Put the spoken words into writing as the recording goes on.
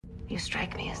You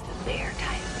strike me as the bear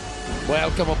type.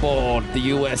 Welcome aboard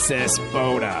the USS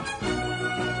Boda.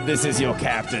 This is your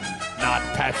captain, not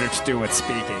Patrick Stewart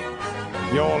speaking.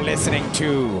 You're listening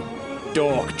to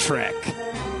Dork Trek.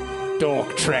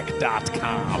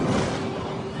 DorkTrek.com.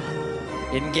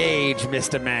 Engage,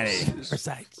 Mr. Manny.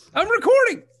 Precise. I'm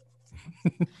recording.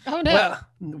 Oh no! Well,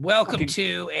 welcome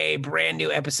to a brand new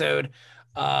episode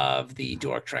of the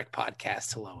Dork Trek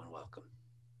podcast. Hello and welcome.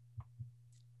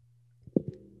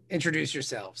 Introduce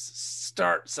yourselves.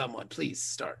 Start, someone, please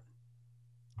start.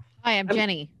 Hi, I'm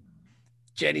Jenny.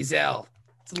 Jenny Zell.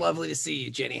 It's lovely to see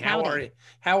you, Jenny. How Howdy. are you?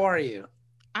 How are you?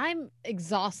 I'm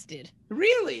exhausted.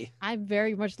 Really? I'm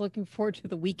very much looking forward to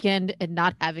the weekend and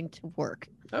not having to work.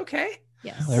 Okay.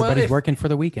 Yes. Well, everybody's if- working for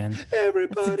the weekend.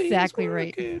 Everybody's exactly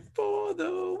right. working for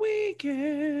the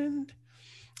weekend.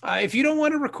 If you don't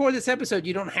want to record this episode,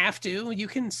 you don't have to. You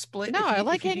can split. No, if you- I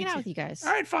like if you hanging need out to. with you guys.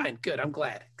 All right, fine. Good. I'm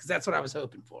glad because that's what I was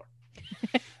hoping for.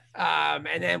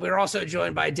 And then we're also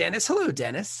joined by Dennis. Hello,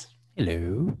 Dennis.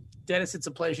 Hello. Dennis, it's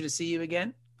a pleasure to see you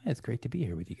again. It's great to be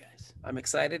here with you guys. I'm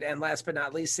excited. And last but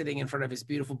not least, sitting in front of his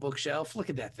beautiful bookshelf.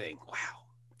 Look at that thing. Wow.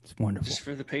 It's wonderful. Just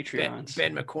for the Ben, Patreons.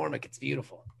 Ben McCormick. It's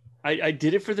beautiful. I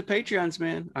did it for the Patreons,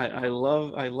 man. I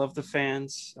love the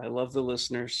fans. I love the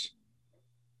listeners.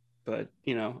 But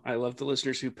I love the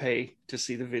listeners who pay to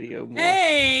see the video more.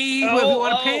 Hey, if you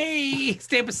want to oh. pay,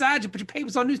 stand beside you. Put your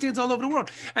papers on newsstands all over the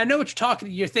world. I know what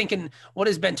you're thinking. What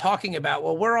has Ben talking about?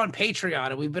 Well, we're on Patreon,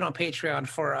 and we've been on Patreon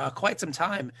for quite some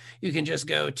time. You can just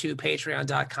go to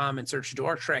patreon.com and search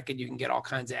Dork Trek, and you can get all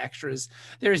kinds of extras.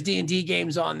 There's D&D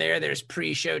games on there. There's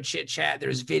pre-show chit chat.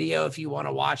 There's video if you want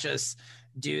to watch us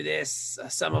do this.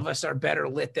 Some of us are better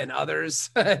lit than others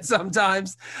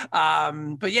sometimes.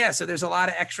 But yeah, so there's a lot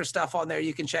of extra stuff on there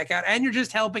you can check out. And you're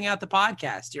just helping out the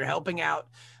podcast. You're helping out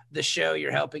the show.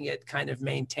 You're helping it kind of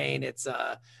maintain its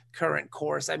current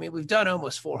course. I mean, we've done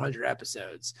almost 400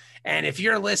 episodes. And if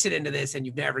you're listening to this and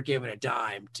you've never given a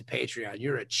dime to Patreon,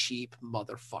 you're a cheap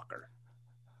motherfucker.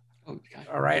 Oh, God.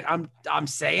 All right. I'm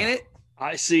saying it.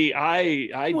 I see. I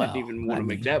Well, didn't even want I to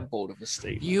make mean- that bold of a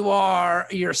statement.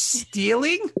 You're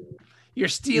stealing. You're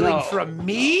stealing No. from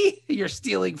me. You're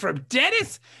stealing from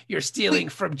Dennis. You're stealing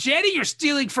from Jenny. You're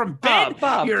stealing from Ben.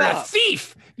 Bob, You're a Bob.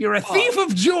 thief. You're a Bob. thief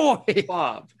of joy.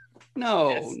 Bob, no,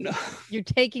 Yes. no. You're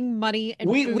taking money and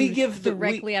We food give the-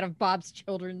 directly out of Bob's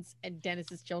children's and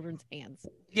Dennis's children's hands.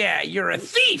 Yeah, you're a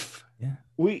thief.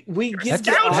 We give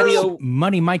the scoundrel. audio.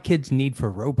 Money my kids need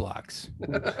for Roblox.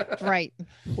 Right.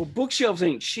 Well, bookshelves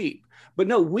ain't cheap, but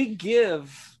no, we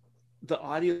give the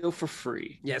audio for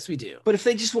free. Yes, we do. But if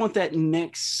they just want that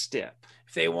next step,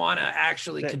 If they want to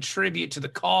actually That- contribute to the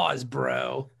cause,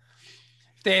 bro.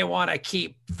 If they want to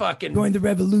keep fucking Join the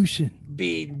revolution.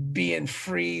 being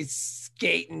free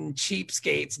skating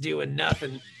cheapskates doing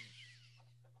nothing,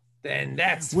 then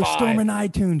that's We're fine. storming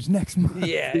iTunes next month.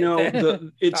 Yeah,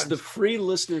 it's I'm- the free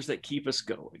listeners that keep us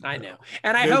going. I know,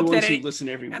 and I They're hope the that ones who any, listen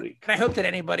every and week. I hope that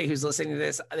anybody who's listening to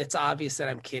this, it's obvious that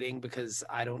I'm kidding because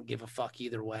I don't give a fuck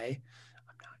either way.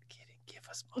 I'm not kidding. Give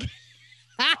us money,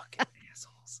 fucking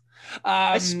assholes.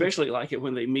 I especially like it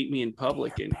when they meet me in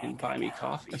public and buy me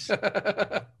coffees.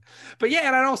 But yeah,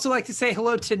 and I'd also like to say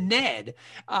hello to Ned.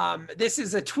 This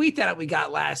is a tweet that we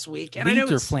got last week, and I know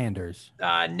Leeds or it's Flanders?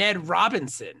 Ned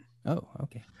Robinson. Oh,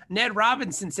 okay. Ned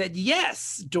Robinson said,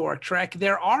 yes, Dork Trek,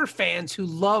 there are fans who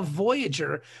love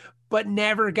Voyager, but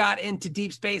never got into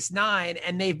Deep Space Nine,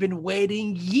 and they've been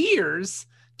waiting years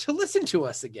to listen to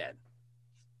us again.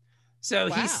 So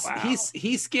Wow.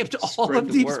 he skipped all Spread of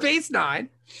the Deep word. Space Nine,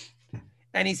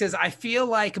 and he says, I feel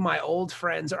like my old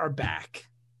friends are back.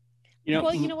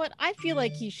 Well, you know what? I feel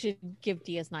like he should give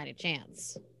DS9 a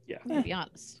chance. Yeah. To be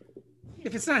honest.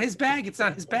 If it's not his bag, it's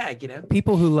not his bag, you know?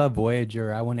 People who love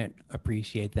Voyager, I wouldn't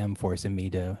appreciate them forcing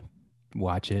me to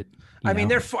watch it. I mean,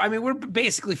 know? we're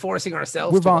basically forcing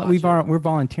ourselves we're to watch it. we're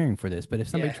volunteering for this. But if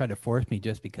somebody Yeah. tried to force me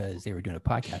just because they were doing a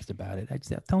podcast about it, I'd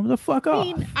just tell them to fuck I off.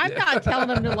 mean, I'm not telling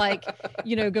him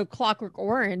to go Clockwork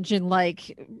Orange and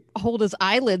hold his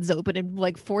eyelids open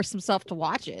and force himself to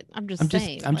watch it. I'm just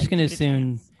saying. I'm just going to give it a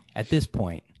assume chance. at this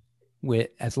point,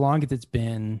 as long as it's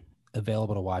been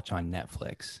available to watch on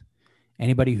Netflix,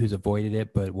 anybody who's avoided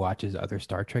it but watches other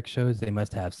Star Trek shows, they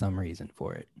must have some reason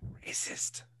for it.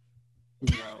 Racist.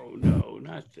 No,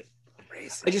 not that.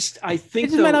 Racist. I They think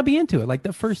just might though, not be into it. Like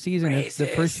the first season, the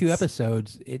first few Racists.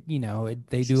 episodes,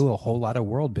 they do a whole lot of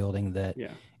world building that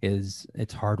yeah.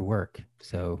 it's hard work.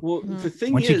 So Well, Mhm. the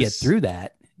thing once is, you get through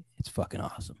that, it's fucking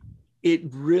awesome. it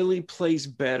really plays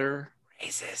better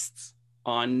Racists.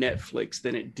 on Netflix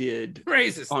than it did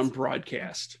Racist. on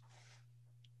broadcast,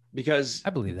 because I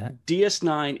believe that.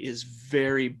 DS9 is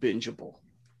very bingeable.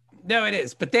 No, it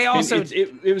is. But they And also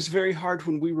it was very hard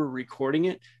when we were recording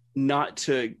it not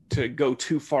to go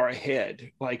too far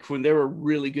ahead. Like when there were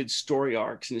really good story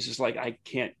arcs, and it's just like I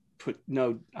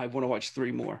want to watch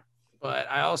 3 more. But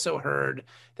I also heard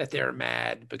that they're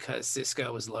mad because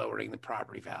Cisco was lowering the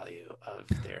property value of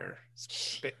their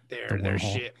wormhole.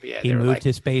 ship. Yeah, He they were moved like,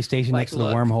 his space station like, next to the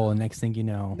look, wormhole, and next thing you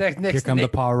know, next here come the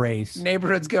paw race.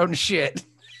 neighborhood's going to shit.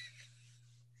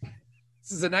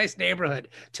 This is a nice neighborhood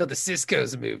till the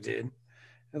Cisco's moved in.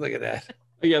 Look at that.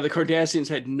 Yeah, the Cardassians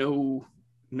had no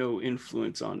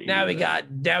influence on it. Now we got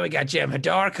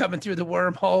Jem'Hadar coming through the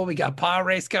wormhole. We got paw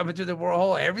race coming through the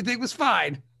wormhole. Everything was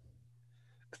fine.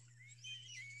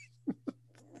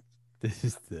 This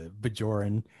is the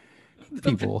Bajoran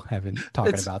people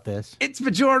talking about this. It's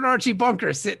Bajoran Archie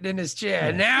Bunker sitting in his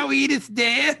chair. Yeah. Now Edith's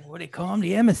dead. What do they call him?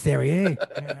 The emissary, eh?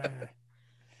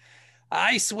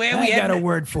 I swear I we got had a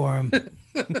word for him.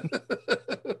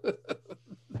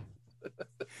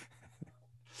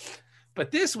 But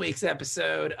this week's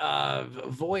episode of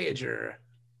Voyager,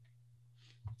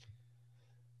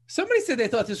 somebody said they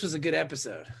thought this was a good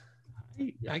episode.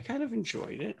 I kind of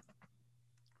enjoyed it.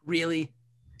 Really?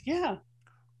 Yeah.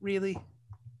 Really?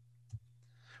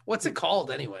 What's it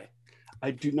called anyway?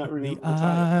 I do not The remember the title.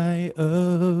 Eye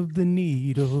of the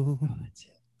Needle.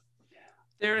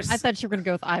 There's I thought you were going to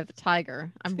go with Eye of the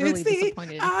Tiger. I'm really it's the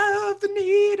disappointed. Eye of the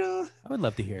Needle. I would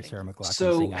love to hear Sarah McLachlan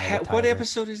So sing Eye of the what Tiger.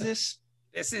 episode is this?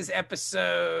 This is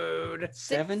episode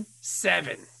 7?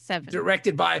 7, 7.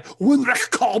 directed by Winrich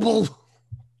Kabel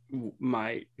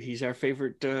He's our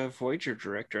favorite Voyager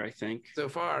director, I think. so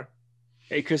far.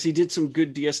 Because he did some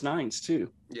good DS9s too.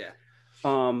 Yeah.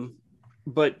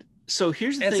 But so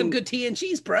here's the And thing. some good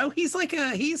TNGs, bro. He's like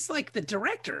the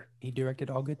director. He directed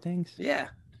All Good Things? Yeah.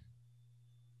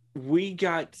 We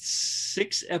got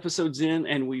 6 episodes in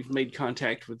and we've made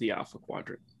contact with the Alpha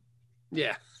Quadrant.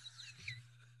 Yeah.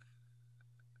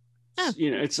 Oh,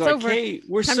 You know, it's it's like, over. hey,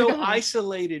 we're Time to so go home.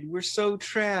 isolated, we're so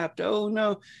trapped. Oh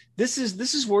no, this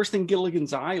is worse than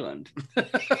Gilligan's Island.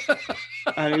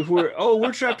 I mean,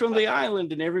 we're trapped on the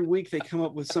island, and every week they come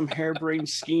up with some harebrained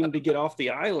scheme to get off the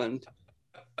island.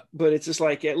 But it's just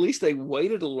like, at least they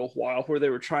waited a little while where they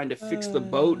were trying to fix the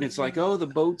boat, and it's like, oh, the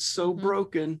boat's so Mhm.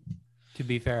 broken. To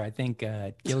be fair, I think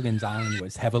Gilligan's Island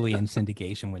was heavily in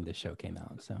syndication when this show came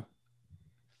out, so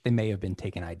they may have been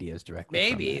taking ideas directly. from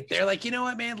Maybe it. they're like, you know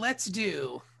what, man? Let's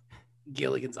do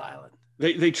Gilligan's Island.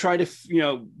 They try to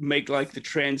make like the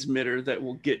transmitter that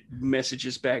will get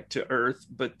messages back to Earth,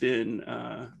 but then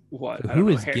what? So I don't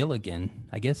who know, is Gilligan?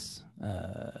 I guess.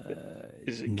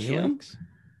 Is it Neelix?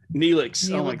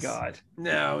 Neelix. Oh my Neelix. God.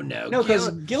 No. No, because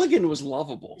Gilligan was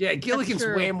lovable. yeah, Gilligan's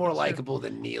true. way more That's true. likable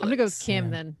than Neelix. I'm going to go with Kim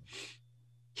Yeah. then.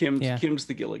 Yeah. Kim's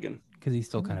the Gilligan. Because he's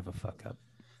still kind of a fuck up.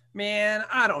 Man,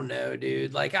 I don't know,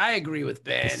 dude. Like, I agree with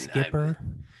Ben.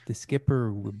 The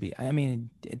skipper would be. I mean,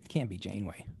 it can't be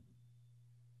Janeway.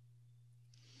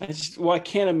 I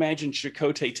can't imagine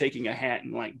Chakotay taking a hat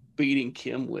and like beating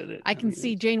Kim with it. I can mean,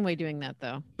 see Janeway doing that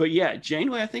though. But yeah,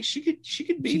 Janeway, I think she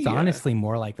could be. She's honestly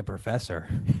more like the professor.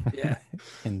 Yeah.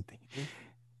 in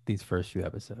these first few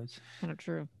episodes. Kind of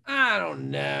true. I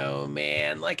don't know,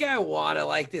 man. Like, I want to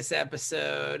like this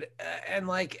episode, and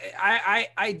like,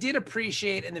 I did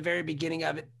appreciate in the very beginning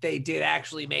of it, they did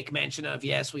actually make mention of,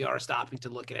 yes, we are stopping to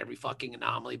look at every fucking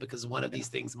anomaly because one of these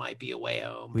things might be a way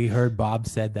home. We heard Bob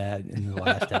said that in the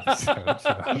last episode.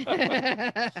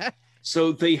 So.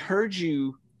 So they heard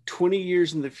you 20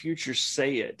 years in the future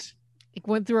say it, It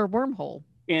went through a wormhole.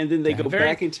 and then they go Very-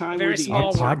 back in time very with the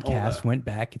small Our answer. podcast went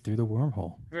back through the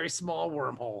wormhole. Very small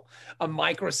wormhole, a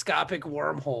microscopic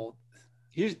wormhole.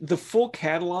 Here's the full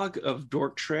catalog of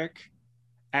Dork Trek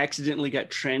accidentally got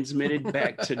transmitted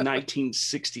back to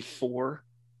 1964,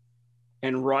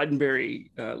 and Roddenberry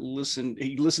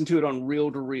listened to it on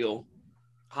reel to reel.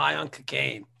 High on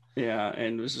cocaine. Yeah,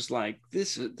 and it was just like,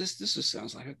 this just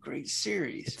sounds like a great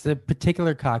series. It's a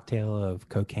particular cocktail of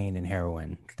cocaine and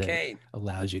heroin that Cocaine.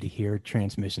 allows you to hear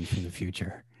transmissions from the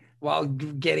future. While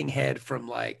getting head from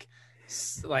like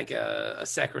a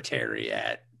secretary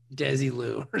at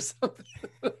Desilu or something.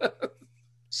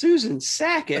 Susan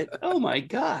Sackett, oh my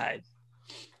God.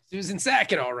 Susan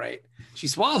Sackett, all right. She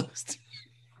swallows.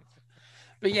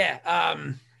 But yeah,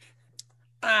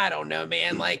 I don't know,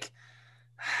 man. Like,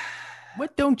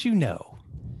 What don't you know?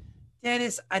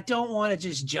 Dennis, I don't want to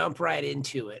just jump right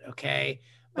into it, okay?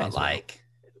 Might But as well. like,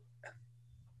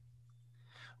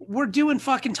 we're doing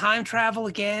fucking time travel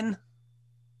again.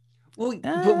 Well,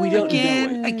 but we don't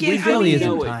Again, know it. again, We I really mean- isn't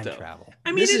know it, time though. travel.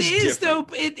 I mean, This it is is though.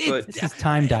 different, It This is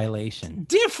time dilation.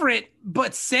 different,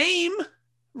 but same,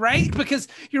 right? Because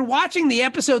you're watching the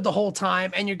episode the whole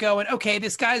time and you're going, okay,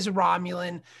 this guy's a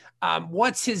Romulan.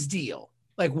 What's his deal?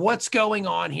 Like, what's going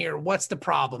on here? What's the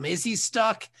problem? Is he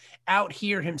stuck out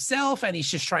here himself and he's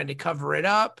just trying to cover it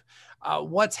up?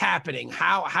 What's happening?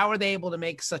 How are they able to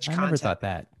make such I content? never thought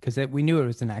that, because we knew it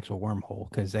was an actual wormhole,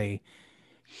 because they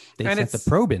And sent the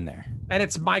probe in there. And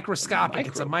it's microscopic.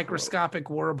 It's a Micro microscopic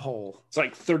wormhole. It's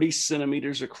like 30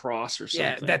 centimeters across or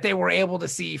something. Yeah, that they were able to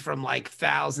see from like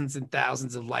thousands and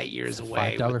thousands of light years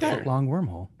away. $5 with their- foot long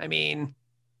wormhole. I mean,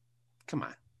 come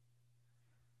on.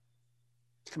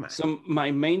 Come on. So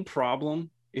my main problem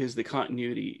is the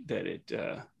continuity that it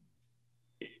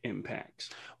impacts.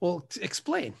 Well,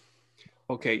 explain.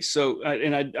 Okay, so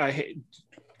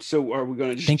so are we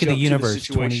going to just Think of the jump to universe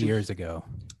 20 situation? years ago.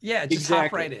 Yeah, just hop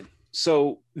Exactly. right in.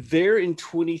 So they're in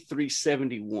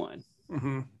 2371.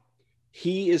 Mm-hmm.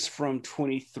 He is from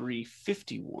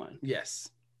 2351, Yes.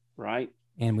 right?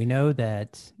 And we know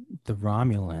that the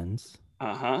Romulans.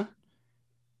 Uh-huh.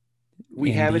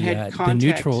 We in haven't the, had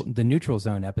contact. The neutral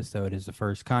zone episode is the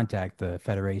first contact the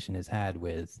Federation has had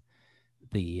with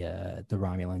the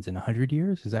Romulans in 100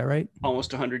 years. Is that right?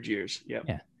 Almost 100 years. Yep.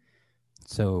 Yeah.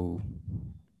 So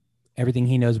everything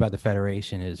he knows about the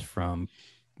Federation is from,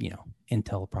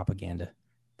 intel propaganda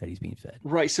that he's being fed.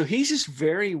 Right. So he's just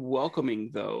very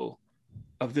welcoming, though,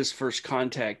 of this first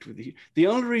contact with the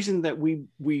only reason that we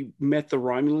met the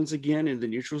Romulans again in the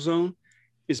neutral zone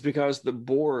is because the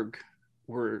Borg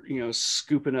were,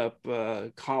 scooping up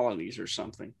colonies or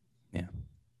something. Yeah.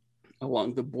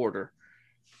 Along the border.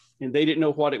 And they didn't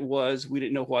know what it was. We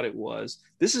didn't know what it was.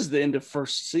 This is the end of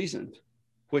first season,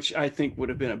 which I think would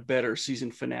have been a better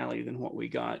season finale than what we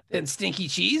got. And Stinky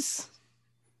Cheese?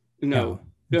 No,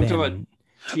 I'm talking about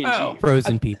TNG. Oh.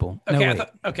 Frozen people. Okay, No,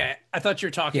 wait. I thought you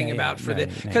were talking Yeah, about yeah, for no, the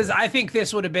no. because I think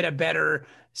this would have been a better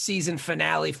season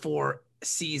finale for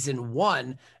season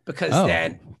 1 because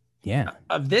then Yeah.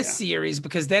 of this series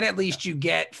because then at least you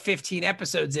get 15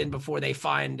 episodes in before they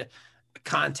find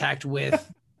contact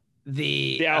with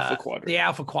the Alpha Quadrant. The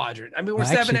Alpha Quadrant. I mean, we're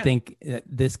I actually 7. think that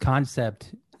this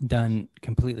concept done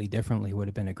completely differently would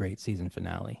have been a great season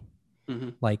finale.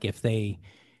 Mhm. Like if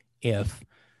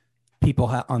people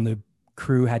on the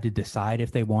crew had to decide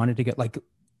if they wanted to get, like,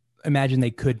 imagine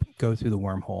they could go through the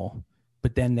wormhole,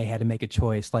 but then they had to make a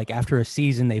choice. Like after a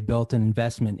season, they built an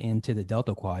investment into the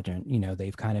Delta Quadrant.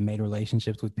 They've kind of made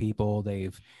relationships with people.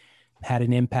 They've had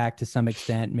an impact to some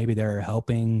extent. Maybe they're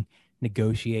helping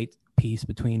negotiate peace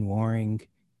between warring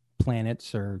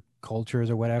planets or cultures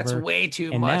or whatever. That's way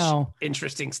too And much now-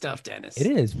 interesting stuff, Dennis. It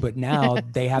is, but now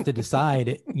they have to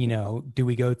decide, do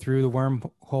we go through the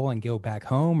wormhole and go back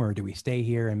home, or do we stay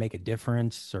here and make a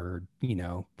difference, or,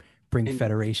 bring And-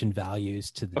 Federation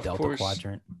values to the Of Delta course.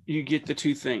 Quadrant? You get the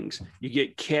two things. You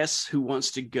get Kess, who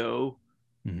wants to go,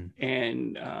 Mhm.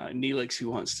 and Neelix, who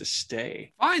wants to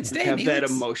stay. Fine, stay. Have that Neelix.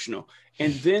 emotional.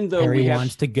 And then, though, Harry we have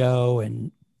wants to go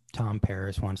and Tom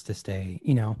Paris wants to stay.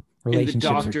 and the Relationships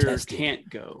are doctor tested. can't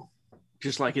go,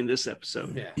 just like in this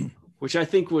episode. Yeah. Which I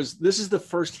think this is the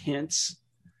first hints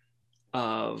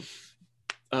of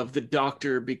the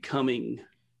doctor becoming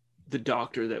the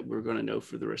doctor that we're going to know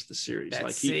for the rest of the series. That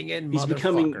Like singing he's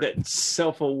becoming motherfucker. that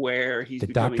self-aware. He's The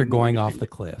becoming doctor more going off the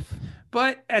independent. cliff.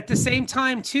 But at the same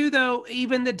time, too, though,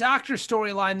 even the doctor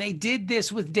storyline, they did this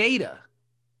with Data.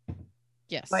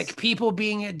 Yes. Like people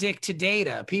being addicted to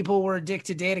Data. People were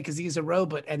addicted to Data because he's a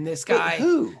robot. And this But guy,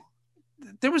 who?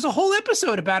 there was a whole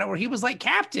episode about it where he was like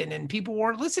captain and people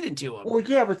weren't listening to him. Well,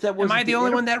 yeah, but that was. Am I the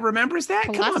only one that remembers that?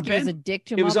 Come on, Pulaski was a Ben. dick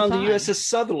to him It was all on the time. USS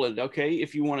Sutherland. Okay,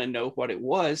 if you want to know what it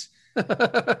was.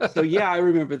 So yeah, I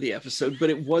remember the episode, but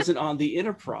it wasn't on the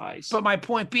Enterprise. But my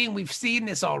point being, we've seen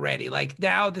this already. Like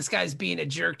now, this guy's being a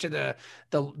jerk to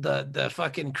the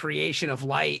fucking creation of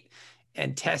light,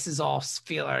 and Kes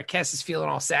is feeling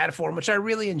all sad for him, which I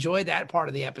really enjoyed that part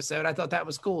of the episode. I thought that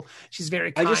was cool. She's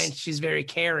very kind, she's very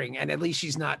caring, and at least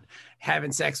she's not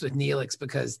having sex with Neelix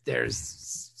because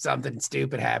there's something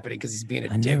stupid happening because he's being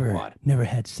a I dickwad. never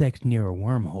had sex near a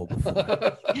wormhole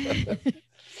before.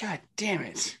 God damn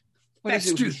it! What That's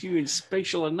is it true. with you and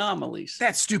spatial anomalies?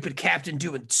 That stupid captain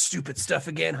doing stupid stuff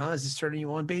again, huh? Is this turning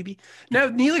you on, baby? No,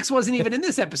 Neelix wasn't even in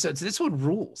this episode, so this one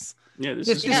rules. Yeah, this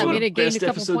This is is Yeah, I one mean, of it the gained a best couple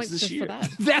episodes points this just year. for that.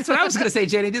 That's what I was going to say,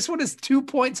 Jenny. This one is 2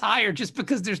 points higher just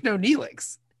because there's no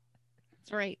Neelix.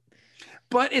 That's right.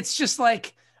 But it's just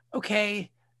like, okay,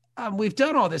 we've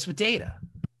done all this with Data.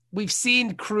 We've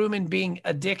seen crewmen being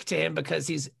a dick to him because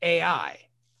he's AI.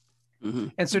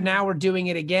 Mhm. And so now we're doing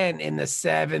it again in the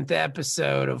 7th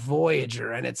episode of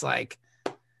Voyager. And it's like,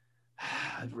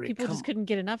 People just couldn't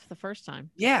get enough the first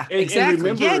time. Yeah, And exactly.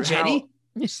 remember Yeah, how- Jenny.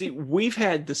 See, we've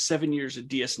had the 7 years of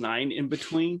DS9 in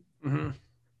between, Mhm.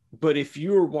 but if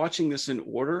you were watching this in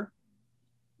order,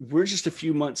 we're just a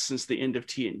few months since the end of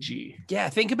TNG. Yeah,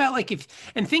 think about like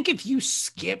if you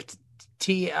skipped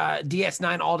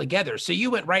DS9 altogether. So you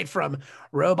went right from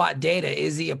robot Data,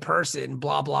 is he a person,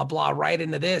 blah blah blah, right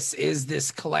into this. Is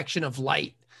this collection of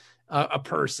light a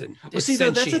person? Well, see,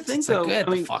 that's the sentient. thing, It's like, though. get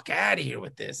I mean, the fuck out of here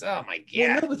with this. Oh my god.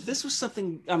 Yeah, no, but this was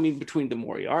something. I mean, between the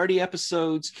Moriarty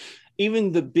episodes,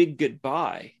 even the Big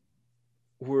Goodbye,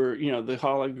 where the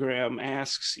hologram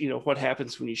asks, what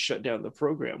happens when you shut down the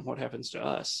program? What happens to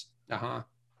us? Uh-huh.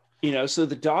 So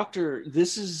the Doctor,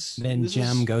 Then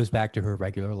Jem goes back to her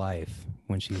regular life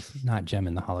when she's not Jem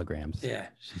in the holograms. Yeah.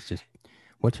 She's just,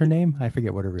 what's her name? I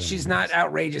forget what her real She's name not is.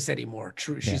 outrageous anymore.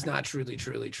 True. She's Yeah. not truly.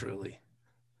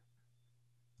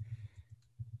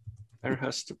 Or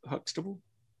Huxtable.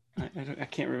 I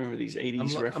can't remember these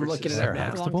 80s references. I'm looking it Sarah up now. A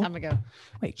long Huxtable? time ago.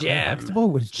 Wait, Jem. Claire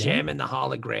Huxtable was Jem Jem? and the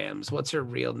holograms. What's her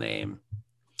real name?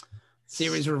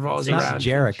 Series revolves It's not around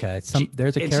Jerica.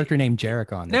 There's a it's- character named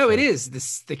Jerica on this. No, it show.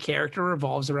 is. The character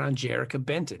revolves around Jerica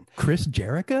Benton. Chris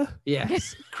Jerica?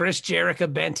 Yes. Chris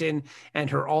Jerica Benton and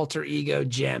her alter ego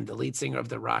Jem, the lead singer of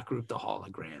the rock group The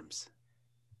Holograms.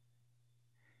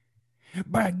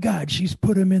 By God, she's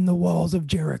put him in the walls of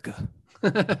Jerica.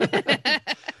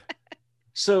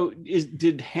 So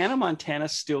did Hannah Montana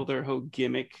steal their whole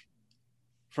gimmick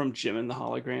from Jem and the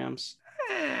Holograms?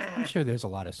 I'm sure there's a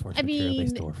lot of source I material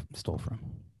they mean- stole from.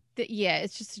 Yeah,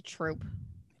 it's just a trope.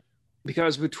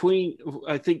 Because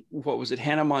I think, what was it?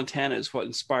 Hannah Montana is what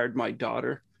inspired my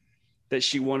daughter, that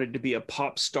she wanted to be a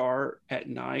pop star at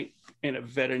night and a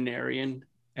veterinarian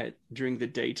during the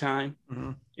daytime.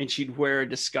 Mhm. And she'd wear a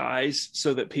disguise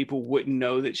so that people wouldn't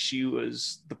know that she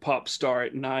was the pop star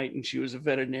at night and she was a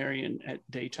veterinarian at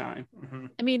daytime. Mhm.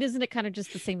 I mean, isn't it kind of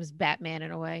just the same as Batman in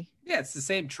a way? Yeah, it's the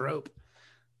same trope.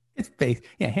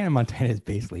 Hannah Montana is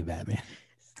basically Batman.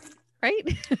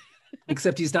 Right?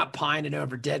 Except he's not pining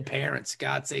over dead parents.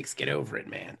 God's sakes, get over it,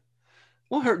 man.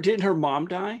 Well, didn't her mom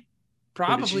die?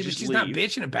 Probably, but just she's not leave?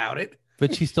 bitching about it.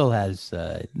 But she still has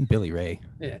Billy Ray.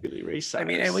 Yeah. Billy Ray Cyrus. I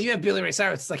mean, and when you have Billy Ray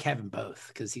Cyrus, it's like having both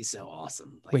because he's so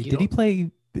awesome. Like, Wait, you did he don't-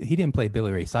 play? He didn't play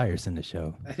Billy Ray Cyrus in the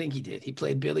show. I think he did. He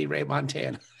played Billy Ray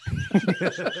Montana.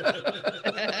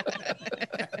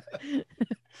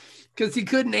 Because he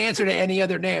couldn't answer to any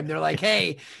other name. They're like,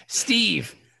 hey,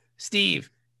 Steve.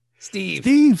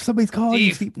 Steve, somebody's calling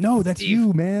you. Steve. Steve. No, that's Steve.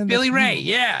 you, man. Billy That's Ray.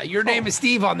 you. Yeah, your name is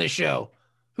Steve on this show.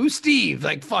 Who's Steve?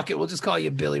 Like, fuck it. We'll just call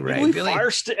you Billy Ray. Really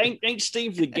Billy, ain't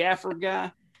Steve the gaffer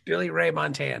guy? Billy Ray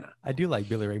Montana. I do like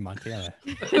Billy Ray Montana.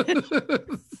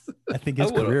 I think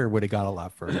his I would've- career would have gone a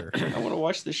lot further. I want to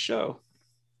watch this show.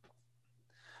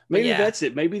 Maybe yeah. that's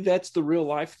it. Maybe that's the real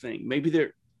life thing. Maybe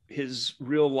his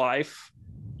real life,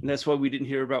 and that's why we didn't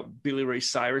hear about Billy Ray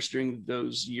Cyrus during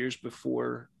those years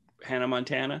before Hannah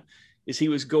Montana, is he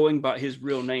was going by his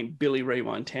real name, Billy Ray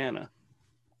Montana.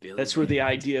 Billy That's Ray where the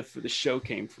idea for the show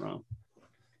came from.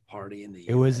 Party in the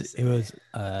It was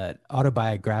USA.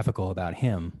 autobiographical about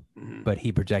him, Mhm. but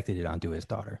he projected it onto his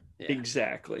daughter. Yeah.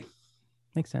 Exactly.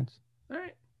 Makes sense. All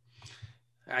right.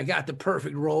 I got the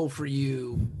perfect role for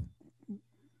you,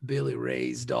 Billy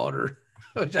Ray's daughter,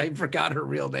 which I forgot her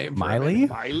real name. for a Miley? minute.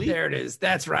 Miley? There it is.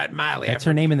 That's right, Miley. That's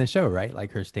her name in the show, right?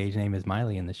 Like her stage name is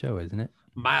Miley in the show, isn't it?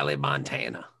 Miley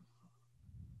Montana.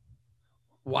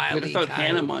 I Wiley thought Coyote.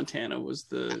 Hannah Montana was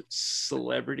the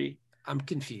celebrity. I'm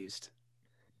confused.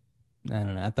 I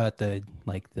don't know. I thought the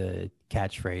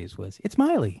catchphrase was "It's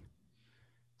Miley,"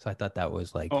 so I thought that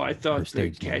was like. Oh, I her thought the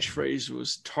stage name. catchphrase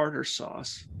was tartar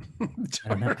sauce. I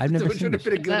don't know. I've never Which seen would have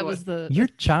this been a good That one. was the Your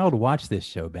child watched this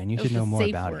show, Ben. You that should was know the more safe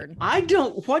about word. it. I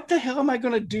don't. What the hell am I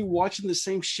going to do watching the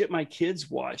same shit my kids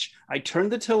watch? I turn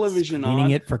the television Screening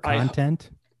on. it for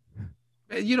content,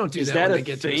 You don't do Is that, that when a they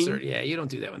get to a thing? certain. Yeah, you don't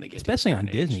do that when they get especially to a on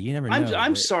certain age. Disney. You never know.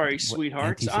 I'm what- sorry, what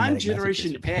sweethearts. I'm anti-Semitic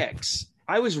Generation messages are- X.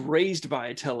 I was raised by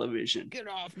a television. Get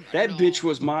off my That lawn. bitch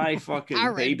was my fucking I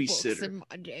read books babysitter. in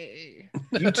my day.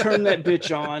 You turn that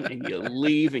bitch on and you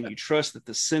leave and you trust that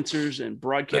the censors and Look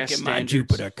broadcast at my standards.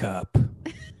 Jupiter cup.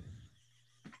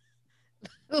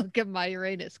 Look at my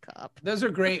Uranus cup. Those are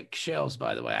great shelves,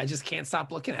 by the way. I just can't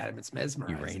stop looking at them. It's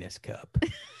mesmerizing. Uranus cup.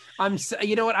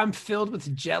 You know what? I'm filled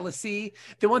with jealousy.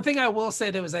 The one thing I will say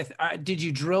that was, did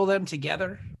you drill them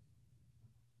together?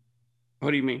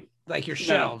 What do you mean? Like your No,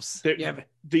 shelves? they're- Yeah,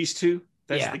 These two?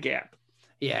 That's Yeah. the gap.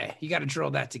 yeah. You got to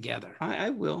drill that together.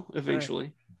 I will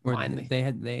eventually. Or Finally. they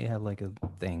had like a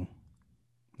thing,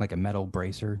 like a metal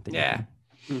bracer. that you Yeah. can-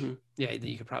 Mhm. Yeah, then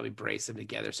you could probably brace them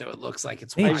together so it looks like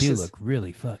it's They one. do look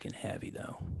really fucking heavy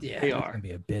though. Yeah, They It's are. gonna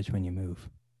be a bitch when you move.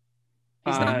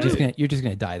 He's not Uh, You're just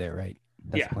gonna die there, right?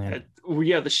 That's yeah, the plan. well,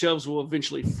 yeah. The shelves will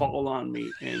eventually fall on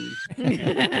me,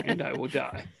 and I will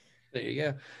die. There you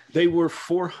go. They were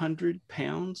 400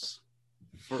 pounds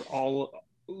for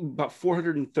about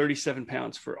 437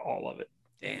 pounds for all of it.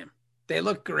 Damn. They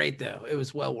look great, though. It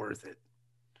was well worth it.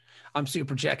 I'm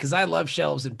super jacked because I love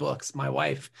shelves and books. My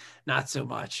wife, not so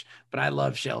much, but I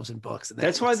love shelves and books. And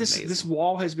that's why this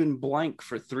wall has been blank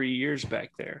for 3 years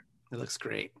back there. It looks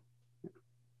great.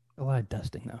 A lot of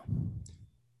dusting, though.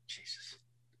 Jesus.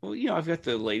 Well, I've got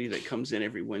the lady that comes in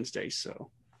every Wednesday,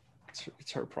 so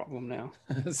it's her problem now.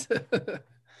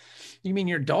 You mean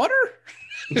your daughter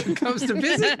who comes to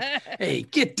visit? Hey,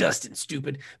 get dusting,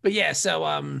 stupid. But yeah, so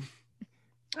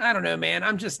I don't know, man.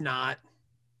 I'm just not.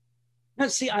 No,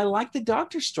 see, I like the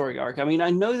Doctor Story arc. I mean, I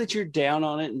know that you're down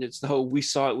on it, and it's the whole "we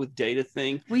saw it with Data"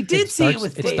 thing. We did see it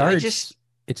with Data.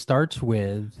 It starts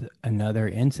with another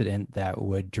incident that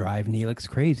would drive Neelix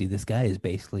crazy. This guy is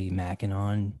basically macking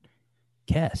on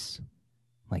Kes.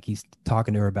 Like, he's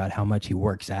talking to her about how much he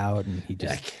works out, and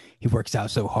he works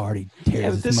out so hard he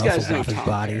tears his muscles off his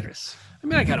body. Harris. I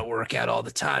mean, I got to work out all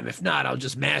the time. If not, I'll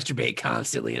just masturbate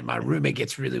constantly, and my roommate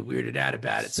gets really weirded out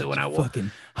about it. So when I fucking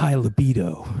high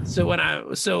libido. So when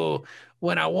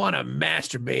I want to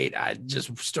masturbate, I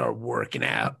just start working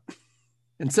out,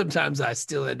 and sometimes I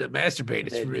still end up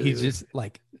masturbating. It's really he's just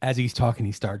like, as he's talking,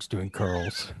 he starts doing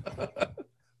curls.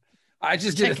 I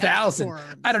just did 1,000.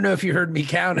 I don't know if you heard me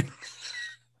counting,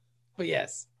 but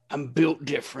yes, I'm built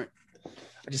different.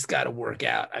 I just got to work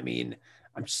out. I mean,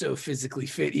 I'm so physically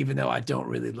fit, even though I don't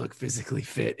really look physically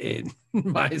fit in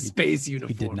my space uniform.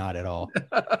 He did not at all.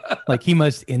 Like, he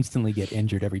must instantly get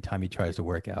injured every time he tries to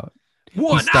work out.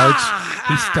 He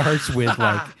starts with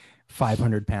like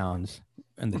 500 pounds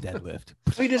in the deadlift.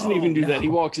 He doesn't even do that. He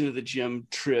walks into the gym,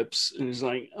 trips, and is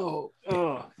like,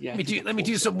 yeah. Let me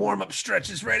do some warm-up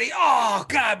stretches. Ready? Oh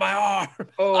God, my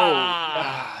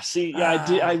arm. See, yeah,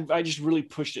 I just really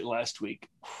pushed it last week.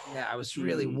 Yeah, I was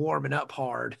really warming up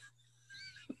hard.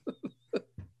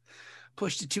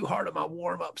 Pushed it too hard on my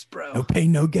warm-ups, bro. No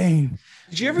pain, no gain.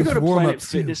 Did you ever go to Planet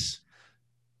Fitness?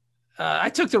 I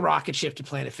took the rocket ship to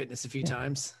Planet Fitness a few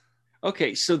times.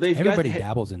 Okay, so everybody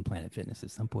dabbles in Planet Fitness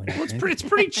at some point. Well, it's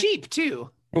pretty cheap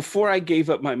too. Before I gave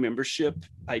up my membership,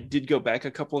 I did go back a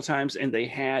couple of times, and they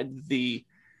had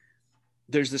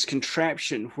there's this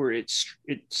contraption where it's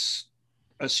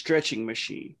a stretching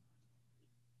machine.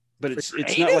 But it's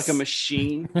not like a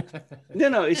machine.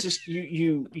 No, it's just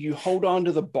you hold on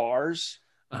to the bars.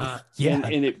 Yeah,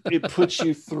 and it puts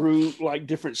you through like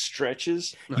different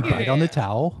stretches. You bite on the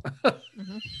towel. I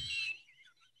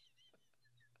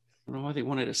don't know why they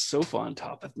wanted a sofa on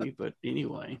top of me, but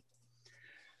anyway.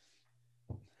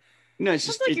 No, it's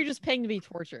just like you're just paying to be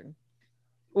tortured.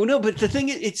 Well, no, but the thing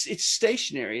is, it's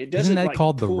stationary. It doesn't. Isn't that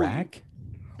called the rack?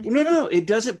 No, it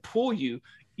doesn't pull you.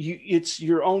 It's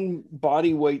your own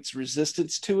body weight's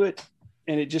resistance to it,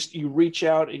 and you reach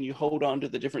out and you hold on to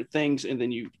the different things, and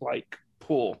then you like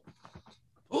pull,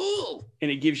 and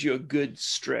it gives you a good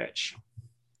stretch.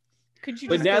 Could you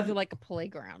just go to like a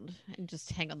playground and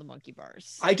just hang on the monkey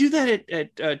bars? I do that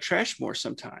at Trashmore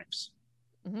sometimes.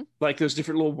 Mm-hmm. Like those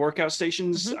different little workout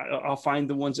stations. Mm-hmm. I'll find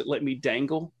the ones that let me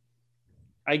dangle.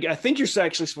 I think you're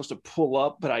actually supposed to pull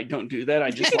up, but I don't do that. I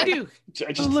just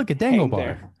look, a dangle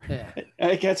bar. Yeah.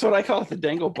 That's what I call it, the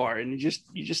dangle bar, and you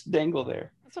just dangle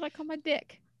there. That's what I call my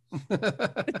dick.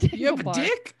 You have a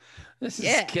dick? This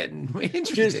is getting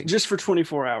interesting. Just for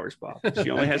 24 hours, Bob. She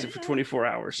only has it for 24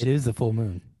 hours. It is the full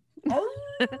moon.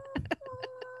 It's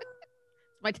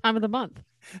my time of the month.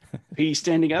 He's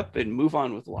standing up and move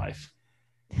on with life.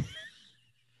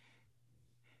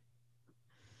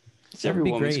 It would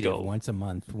be great if once a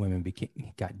month women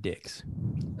got dicks.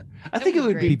 I think it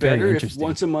would be better if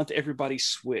once a month everybody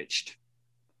switched.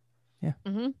 Yeah.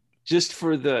 Mm-hmm. Just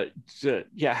for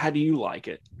how do you like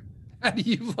it? How do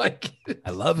you like it? I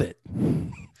love it.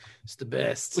 It's the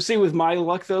best. Well, see, with my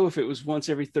luck, though, if it was once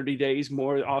every 30 days,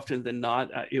 more often than not,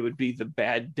 it would be the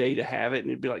bad day to have it. And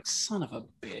it'd be like, son of a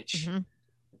bitch. Mm-hmm.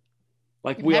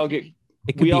 Like we all get...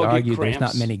 It could be argued there's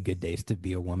not many good days to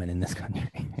be a woman in this country.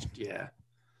 Yeah.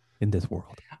 In this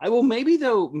world.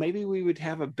 Maybe we would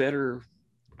have a better,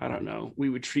 I don't know, we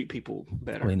would treat people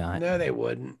better. Probably not. No, they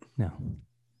wouldn't. No.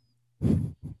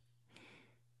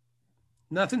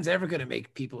 Nothing's ever going to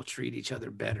make people treat each other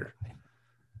better.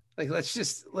 Like, let's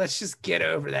just get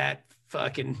over that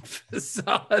fucking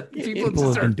facade.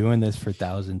 People have been doing this for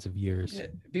thousands of years.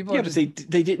 But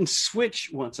they didn't switch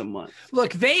once a month.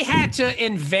 Look, they had to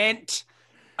invent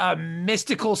a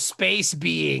mystical space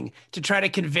being to try to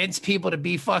convince people to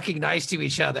be fucking nice to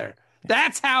each other.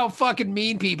 That's how fucking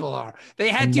mean people are. They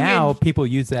had And to now people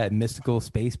use that mystical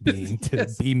space being to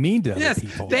Yes. be mean to other Yes,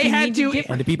 people. they had to.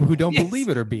 and the people who don't Yes. believe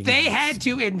it are being They nice. had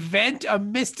to invent a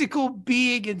mystical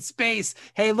being in space.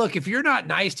 Hey, look, if you're not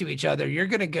nice to each other, you're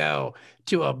going to go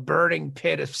to a burning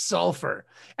pit of sulfur.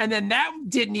 And then that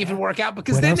didn't even work out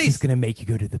because What then else they is going to make you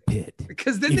go to the pit?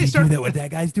 because then If they you do started that what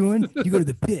that guy's doing, you go to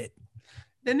the pit.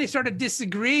 then they started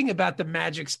disagreeing about the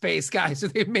magic space guys, so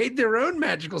they made their own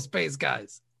magical space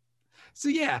guys. So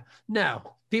yeah, no,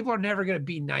 people are never going to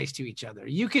be nice to each other.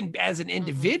 You can, as an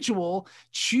individual,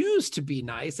 choose to be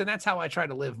nice, and that's how I try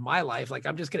to live my life. Like,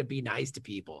 I'm just going to be nice to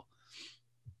people.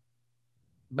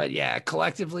 But yeah,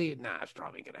 collectively, nah, it's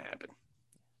probably going to happen.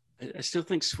 I still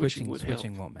think switching would help.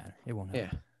 Switching won't matter. It won't happen.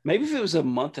 Yeah. Maybe if it was a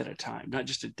month at a time, not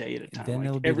just a day at a time. Then like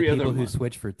it'll be every the other people who month.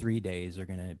 switch for 3 days are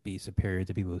going to be superior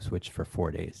to people who switch for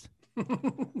 4 days.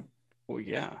 Well,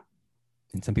 yeah.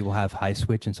 And some people have high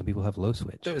switch and some people have low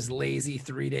switch. Those lazy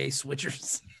 3-day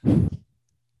switchers.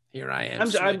 Here I am. I'm-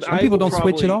 switching. Some people would don't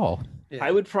switch at probably- all. Yeah. I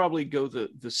would probably go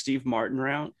the Steve Martin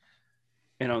route.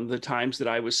 And on the times that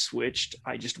I was switched,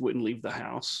 I just wouldn't leave the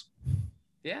house.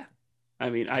 Yeah. I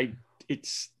mean,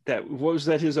 what was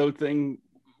that his old thing?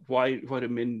 Why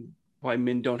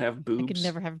men don't have boobs? I could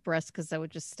never have breasts because I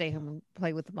would just stay home and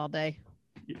play with them all day.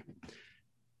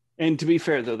 And to be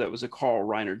fair, though, that was a Carl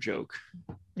Reiner joke.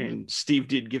 Mhm. And Steve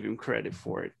did give him credit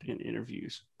for it in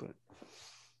interviews. But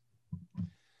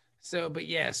So, but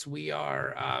yes, we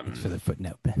are. Thanks for the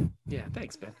footnote, Ben. Yeah,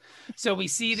 thanks, Ben. So we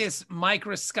see this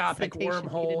microscopic Citation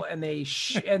wormhole, and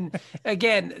and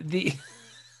again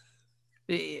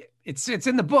it's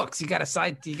in the books. You got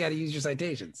to use your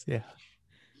citations. Yeah.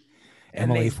 And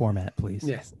MLA they- format, please.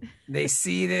 Yes, they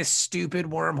see this stupid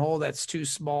wormhole that's too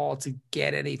small to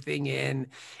get anything in,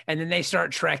 and then they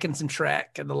start trekking some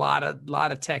trek and a lot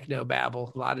of techno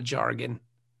babble, a lot of jargon.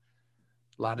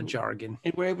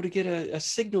 and we're able to get a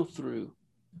signal through.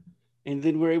 And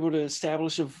then we're able to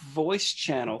establish a voice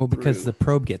channel. Well, because through. the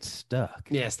probe gets stuck.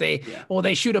 Yes, Yeah.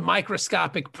 they shoot a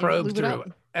microscopic probe lube it through up.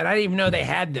 it. And I didn't even know they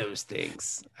had those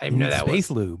things. I didn't You know need that space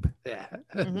was lube. yeah.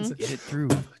 Mhm. Get it through.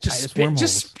 Just tightest spit,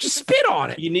 wormholes. just spit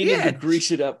on it. You needed yeah. to grease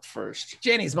it up first.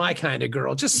 Jenny's my kind of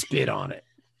girl. Just spit on it.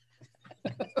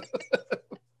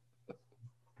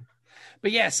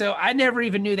 But yeah, so I never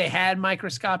even knew they had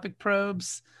microscopic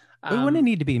probes. It wouldn't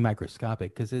need to be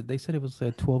microscopic because they said it was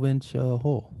a 12-inch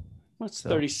hole. What's So-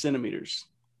 30 centimeters?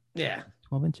 Yeah,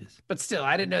 12 inches. but still,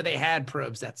 I didn't know they had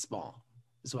probes that small.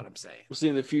 Is what I'm saying. We'll see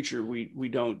in the future, we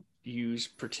don't use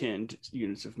pretend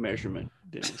units of measurement,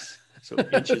 Dennis. So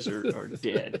inches are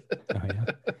dead. Oh, yeah.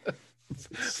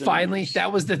 Finally, Centimeters.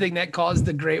 that was the thing that caused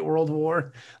the Great World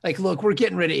War. Like, look, we're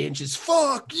getting rid of inches.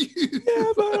 Fuck you.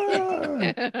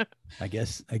 I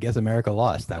guess America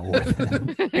lost that war.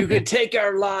 You can take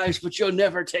our lives, but you'll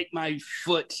never take my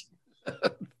foot.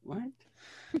 What?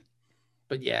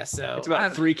 But yeah, so It's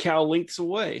about 3 cow lengths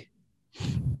away.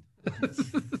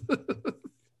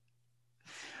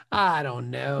 I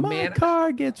don't know, My man.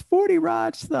 car gets 40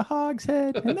 rods to the hog's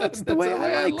head, and that's the way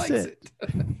I likes it.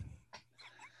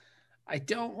 I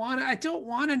don't want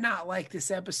to not like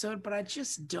this episode, but I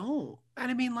just don't.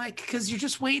 And I mean, like, because you're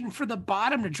just waiting for the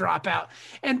bottom to drop out.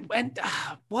 And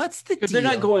what's the deal? Because they're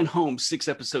not going home 6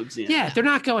 episodes in. Yeah, they're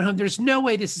not going home. There's no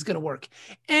way this is going to work.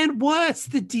 And what's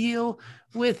the deal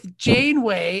with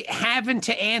Janeway having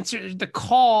to answer the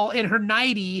call in her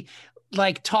nightie,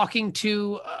 like talking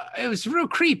to? It was real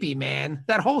creepy, man.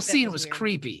 That whole scene was weird.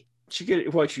 creepy. She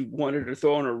get what you wanted her to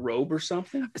throw on a robe or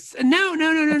something?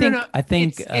 No. I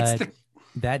think It's the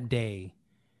that day,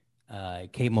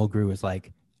 Kate Mulgrew was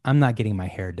like, "I'm not getting my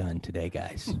hair done today,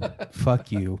 guys.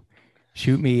 Fuck you.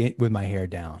 Shoot me with my hair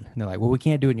down." And they're like, "Well, we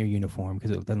can't do it in your uniform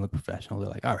because it doesn't look professional." They're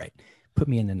like, "All right, put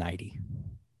me in the nightie."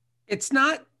 It's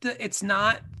not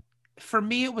for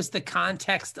me. It was the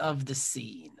context of the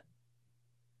scene.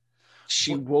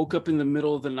 She woke up in the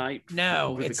middle of the night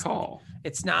No, with a call.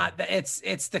 It's not that.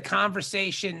 It's the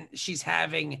conversation she's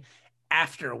having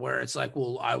after, where it's like,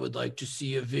 well, I would like to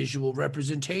see a visual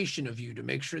representation of you to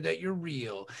make sure that you're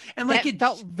real. And like That it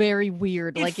felt very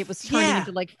weird. Like it was turning yeah.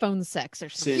 into like phone sex or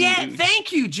something. Sin. Yeah, Dude.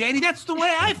 thank you, Jenny. That's the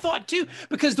way I thought too.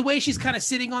 Because the way she's kind of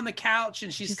sitting on the couch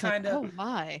and she's She's kind like, of oh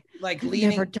my, like I've leaning.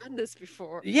 never done this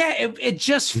before. Yeah, it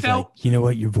just She's felt. like, "You know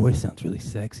what? Your voice sounds really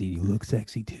sexy. You look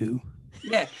sexy too."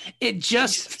 Yeah, it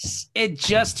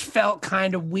just felt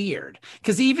kind of weird,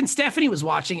 because even Stephanie was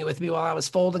watching it with me while I was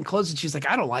folding clothes, and she's like,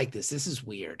 "I don't like this. This is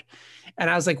weird."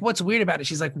 And I was like, "What's weird about it?"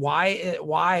 She's like, why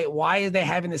are they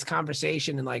having this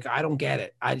conversation?" And like, I don't get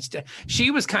it.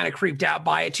 She was kind of creeped out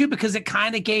by it too, because it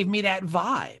kind of gave me that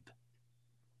vibe.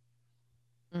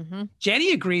 Mm-hmm.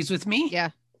 Jenny agrees with me. Yeah.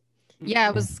 Yeah,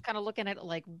 I was kind of looking at it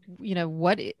like,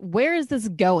 where is this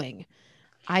going?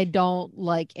 I don't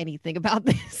like anything about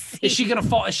this. Is she gonna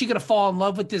fall? Is she gonna fall in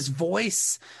love with this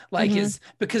voice? Like, is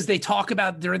because they talk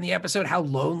about during the episode how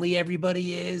lonely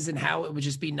everybody is and how it would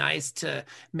just be nice to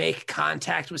make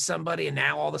contact with somebody. And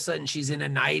now all of a sudden she's in a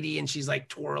nightie and she's like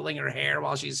twirling her hair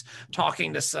while she's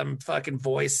talking to some fucking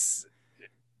voice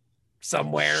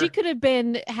somewhere. She could have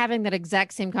been having that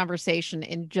exact same conversation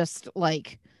in just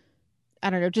like, I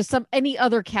don't know, just any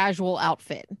other casual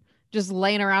outfit. Just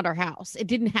laying around her house. It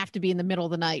didn't have to be in the middle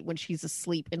of the night when she's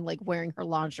asleep and like wearing her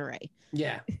lingerie.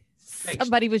 Yeah.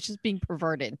 Somebody was just being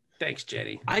perverted. Thanks,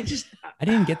 Jenny. I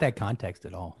didn't get that context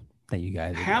at all that you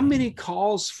guys. How many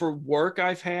calls for work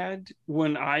I've had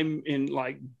when I'm in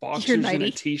like boxers and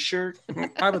a t-shirt?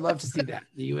 I would love to see that.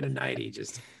 You in a nightie,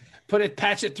 just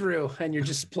patch it through, and you're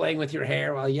just playing with your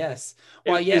hair. Yes.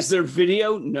 Is there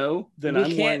video? No. Then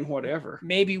I'm wearing whatever.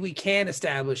 Maybe we can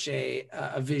establish a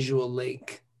visual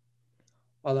link.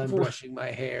 While I'm brushing my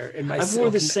hair I've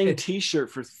wore the same t-shirt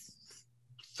for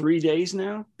 3 days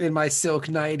now in my silk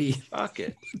nightie. Fuck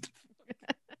it.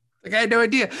 Like, I had no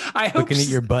idea. I hope looking at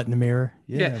your butt in the mirror.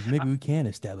 Yeah, maybe we can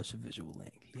establish a visual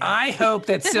link. Yeah. I hope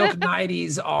that silk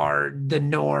nighties are the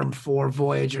norm for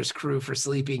Voyager's crew for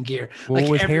sleeping gear. What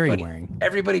was Harry wearing?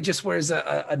 Everybody just wears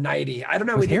a nightie. I don't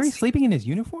know. Was Harry sleeping in his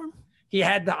uniform? He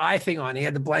had the eye thing on. He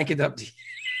had the blanket up.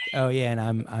 Oh yeah,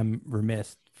 and I'm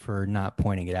remiss for not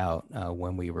pointing it out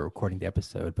when we were recording the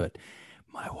episode, but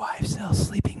my wife sells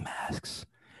sleeping masks.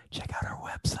 Check out our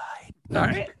website. All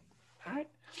right.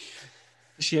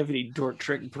 Does she have any Dork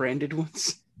Trek branded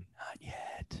ones? Not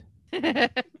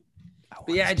yet.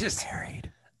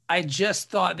 I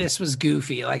just thought this was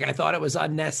goofy. Like, I thought it was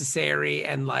unnecessary,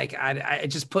 and like it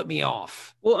just put me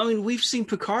off. Well, I mean, we've seen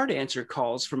Picard answer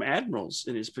calls from admirals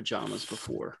in his pajamas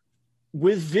before.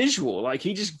 With visual, like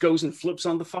he just goes and flips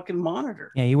on the fucking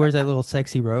monitor. Yeah, he wears that little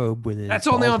sexy robe with his. That's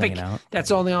only on vacation.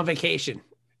 That's only on vacation.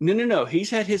 No. He's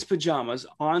had his pajamas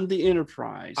on the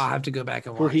Enterprise. I'll have to go back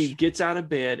and watch. Where he gets out of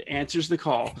bed, answers the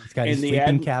call. He's got his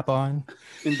sleeping cap on.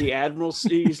 And the Admiral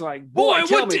sees like, boy,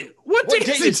 what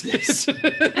day is this?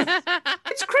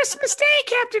 It's Christmas Day,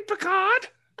 Captain Picard.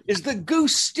 Is the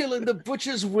goose still in the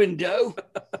butcher's window?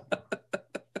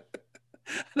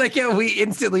 Like, yeah, we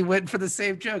instantly went for the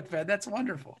same joke, man. That's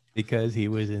wonderful. Because he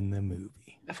was in the movie.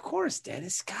 Of course,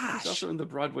 Dennis. Gosh. He's also in the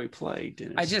Broadway play,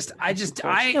 Dennis.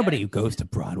 Nobody who goes to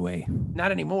Broadway.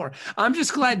 Not anymore. I'm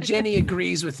just glad Jenny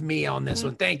agrees with me on this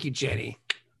one. Thank you, Jenny.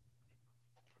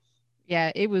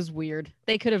 Yeah, it was weird.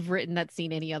 They could have written that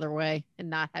scene any other way and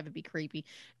not have it be creepy.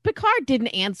 Picard didn't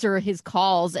answer his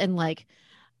calls and like,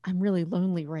 I'm really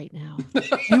lonely right now.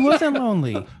 He wasn't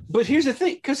lonely. But here's the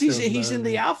thing, because he's in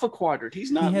the Alpha Quadrant.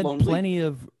 He's not lonely. He had plenty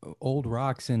of old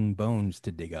rocks and bones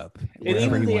to dig up. And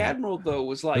even the Admiral, though,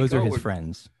 was like... Those are his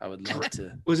friends. I would love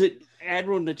to... Was it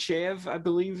Admiral Nechayev, I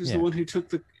believe, is the one who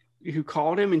who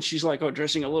called him? And she's like,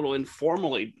 dressing a little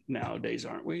informally nowadays,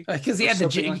 aren't we? Because he had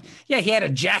he had a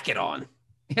jacket on.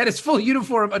 He had his full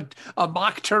uniform, a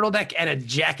mock turtleneck, and a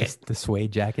jacket. The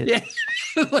suede jacket?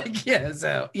 Yeah.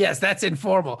 So, yes, that's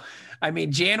informal. I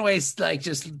mean, Janeway's like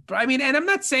and I'm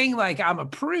not saying like I'm a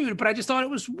prude, but I just thought it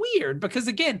was weird because,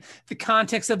 again, the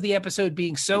context of the episode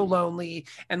being so lonely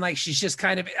and like she's just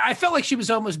I felt like she was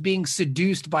almost being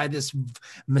seduced by this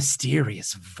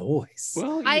mysterious voice.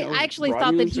 Well, I actually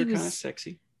thought that he was kind of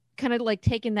sexy. Kind of like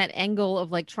taking that angle of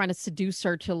like trying to seduce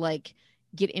her to like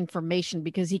get information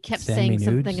because he kept saying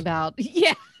something about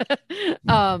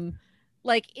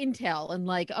like intel and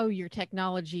like, oh, your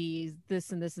technology is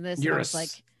this and this and this.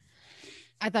 And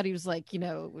I thought he was like,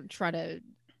 try to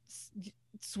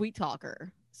sweet talk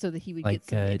her so that he would get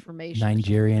some information.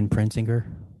 Nigerian Prinzinger.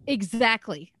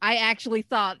 Exactly. I actually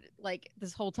thought like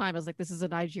this whole time I was like, this is a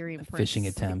Nigerian fishing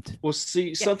attempt. Well,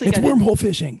 see, it's wormhole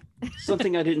fishing.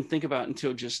 Something I didn't think about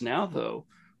until just now, though,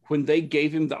 when they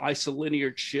gave him the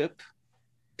isolinear chip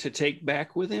to take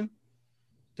back with him,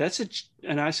 that's an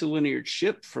isolinear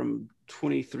chip from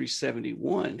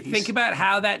 2371. Think about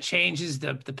how that changes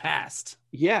the past.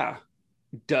 Yeah.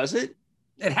 Does it?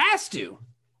 It has to.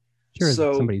 Sure,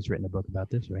 somebody's written a book about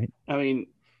this, right? I mean,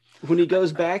 when he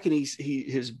goes back and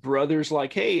his brother's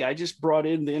like, hey, I just brought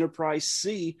in the Enterprise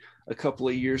C a couple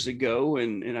of years ago,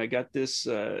 and I got this,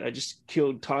 I just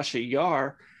killed Tasha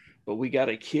Yar, but we got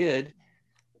a kid.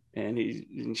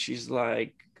 And she's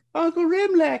like, Uncle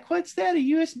Remlak, what's that, a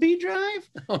USB drive?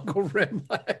 Uncle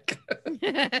Remlak.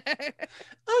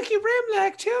 Uncle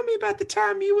Remlak, tell me about the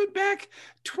time you went back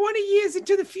 20 years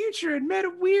into the future and met a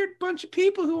weird bunch of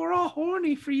people who were all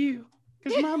horny for you.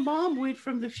 Because my mom went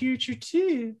from the future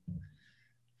too.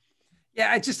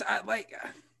 Yeah,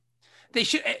 They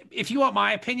should, if you want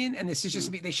my opinion, and this is just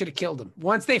me, they should have killed him.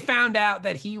 Once they found out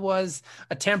that he was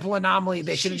a temple anomaly,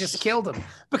 they should have just killed him.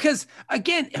 Because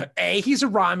again, he's a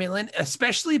Romulan,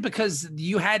 especially because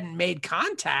you hadn't made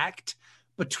contact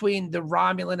between the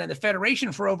Romulan and the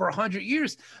Federation for over 100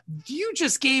 years. You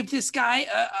just gave this guy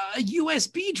a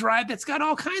USB drive that's got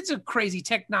all kinds of crazy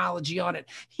technology on it.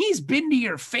 He's been to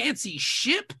your fancy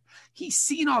ship. He's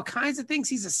seen all kinds of things.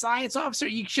 He's a science officer.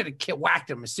 You should have whacked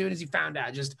him as soon as you found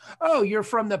out. Just, oh, you're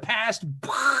from the past.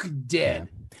 Dead.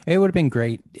 Yeah. It would have been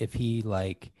great if he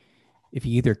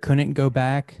either couldn't go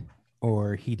back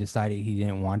or he decided he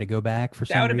didn't want to go back for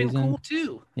some reason. That would have been cool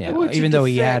too. Yeah, even though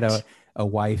he had a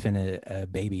wife and a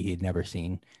baby he'd never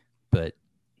seen. But,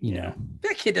 you know.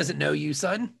 That kid doesn't know you,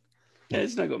 son. Yeah,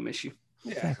 it's not going to miss you.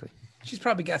 Yeah. Exactly. She's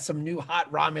probably got some new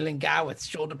hot Romulan guy with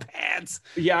shoulder pads.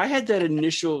 Yeah, I had that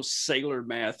initial sailor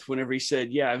math whenever he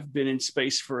said, yeah, I've been in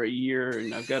space for a year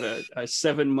and I've got a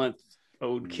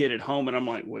 7-month-old kid at home. And I'm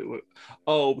like, wait.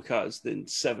 Oh, because then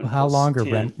 7 Well, how long are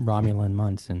 10. Romulan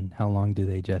months and how long do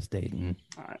they gestate? And...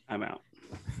 I'm out.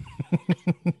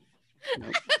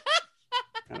 Nope.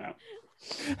 I'm out.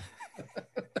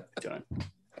 Done.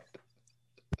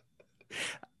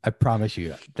 I promise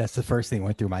you, that's the first thing that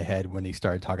went through my head when he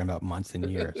started talking about months and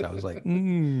years. I was like,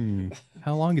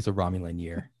 how long is a Romulan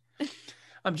year?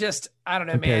 I don't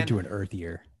know, compared man. to an Earth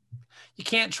year. You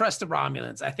can't trust the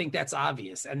Romulans. I think that's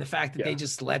obvious. And the fact that they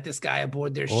just let this guy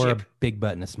aboard their or ship. a big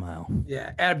butt and a smile.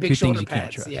 Yeah, and a big shoulder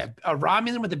pads. Yeah, a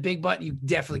Romulan with a big butt, you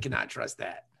definitely cannot trust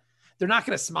that. They're not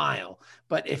going to smile.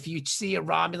 But if you see a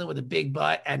Romulan with a big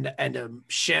butt and a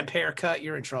Shemp haircut,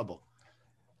 you're in trouble.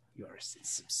 You are in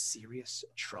some serious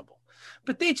trouble.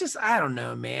 But I don't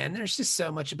know, man. There's just so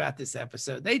much about this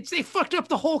episode. They fucked up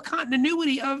the whole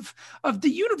continuity of the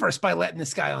universe by letting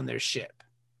this guy on their ship.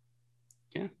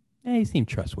 Yeah, he seemed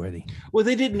trustworthy. Well,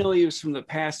 they didn't know he was from the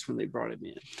past when they brought him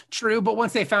in. True, but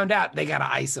once they found out, they got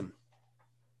to ice him.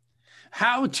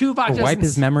 How Tuvok doesn't wipe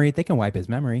his memory? They can wipe his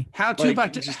memory. How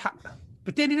Tuvok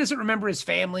but then he doesn't remember his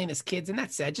family and his kids, and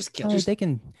that's sad. Just kill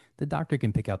him. The doctor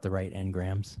can pick out the right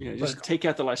engrams. Yeah, just take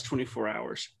out the last 24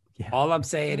 hours. Yeah. All I'm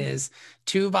saying is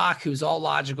Tuvok, who's all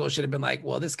logical, should have been like,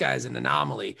 well, this guy's an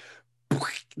anomaly. Dead.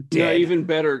 Yeah, even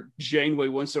better, Janeway,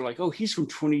 once they're like, oh, he's from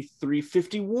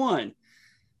 2351.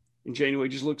 And Janeway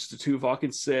just looks to Tuvok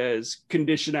and says,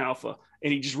 condition alpha.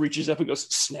 And he just reaches up and goes,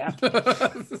 snap.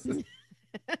 It's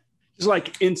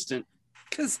like instant.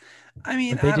 Because, I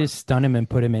mean, they just stun him and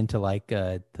put him into like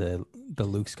the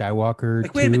Luke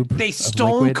Skywalker wait a minute, tube. they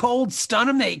stone cold stun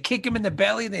him. They kick him in the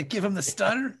belly and they give him the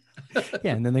stunner.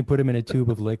 Yeah, and then they put him in a tube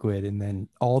of liquid, and then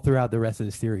all throughout the rest of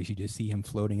the series, you just see him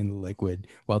floating in the liquid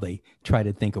while they try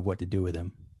to think of what to do with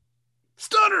him.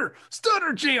 Stunner!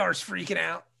 JR's freaking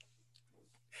out.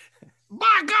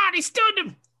 My God, he stunned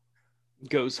him.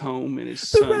 Goes home and his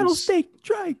The son's rattlesnake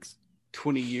strikes.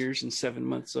 20 years and 7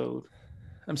 months old.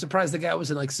 I'm surprised the guy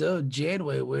wasn't like, so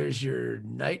Janeway, where's your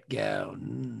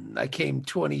nightgown? I came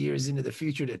 20 years into the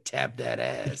future to tap that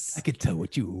ass. I could tell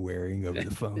what you were wearing over the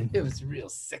phone. It was real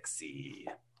sexy.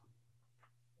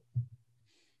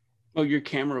 Oh, your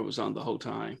camera was on the whole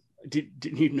time.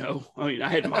 Didn't you know? I mean, I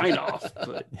had mine off,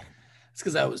 but it's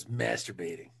because I was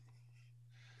masturbating.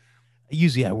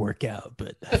 Usually I work out,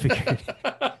 but I figured.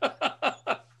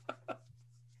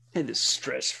 I had this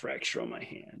stress fracture on my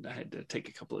hand. I had to take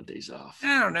a couple of days off.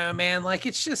 I don't know, man. Like,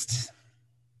 it's just,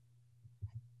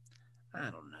 I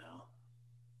don't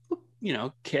know. You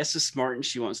know, Kes is smart and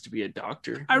she wants to be a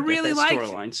doctor. I really like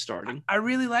storyline starting. I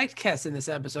really liked Kes in this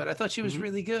episode. I thought she was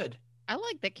really good. I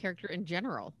like that character in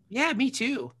general. Yeah, me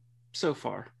too. So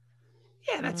far.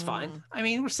 Yeah, that's fine. I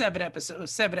mean, we're 7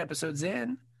 episodes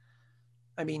in.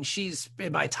 I mean, she's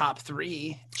in my top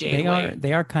 3. Janeway.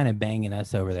 They are kind of banging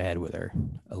us over the head with her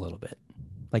a little bit.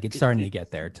 Like it's starting to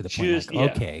get there to the point.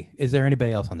 Like, okay, is there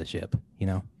anybody else on the ship? You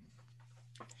know?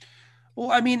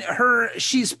 Well, I mean,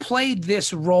 she's played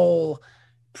this role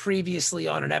previously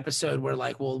on an episode where,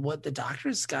 like, well, what the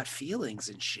doctor's got feelings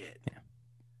and shit. Yeah.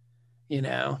 You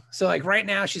know? So, like, right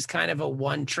now she's kind of a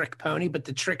one-trick pony, but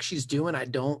the trick she's doing, I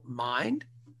don't mind.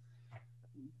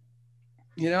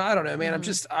 You know, I don't know, man.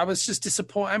 I was just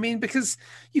disappointed. I mean, because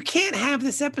you can't have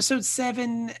this episode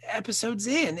 7 episodes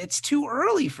in. It's too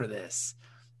early for this.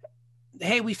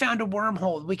 Hey, we found a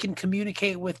wormhole. We can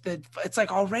communicate with it's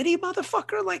like, already,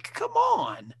 motherfucker? Like, come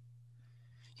on.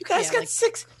 You guys got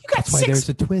 6. You got that's 6. Why there's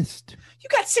a twist. You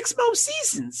got 6 more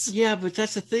seasons. Yeah, but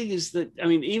that's the thing is that, I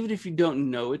mean, even if you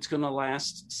don't know it's going to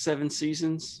last 7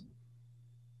 seasons,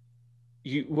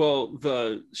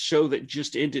 the show that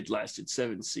just ended lasted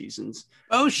 7 seasons.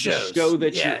 Both shows. The show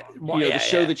that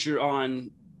that you're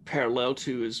on parallel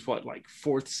to is what, like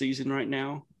 4th season right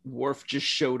now. Worf just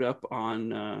showed up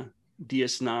on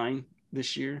DS9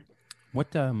 this year.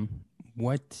 What kind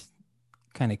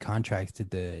of contracts did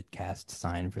the cast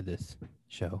sign for this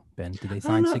show, Ben? Did they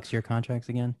sign 6-year contracts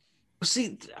again?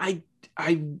 See,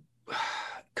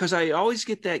 because I always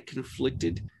get that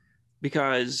conflicted,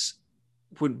 because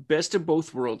when Best of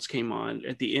Both Worlds came on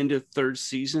at the end of 3rd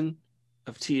season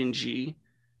of TNG,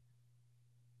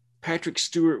 Patrick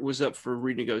Stewart was up for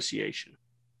renegotiation.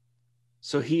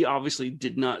 So he obviously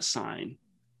did not sign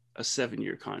a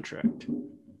 7-year contract.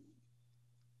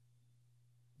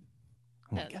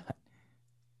 Oh my God.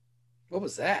 What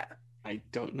was that? I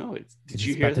don't know. Did Is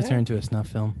you this hear about that? to turn into a snuff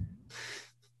film?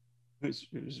 It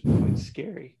was quite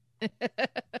scary.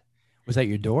 Was that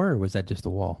your door or was that just a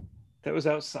wall? That was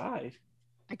outside.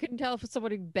 I couldn't tell if it was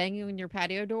somebody banging on your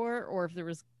patio door or if there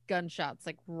was gunshots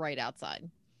like right outside.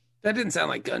 That didn't sound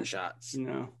like gunshots.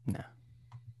 No. No.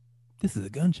 This is a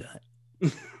gunshot.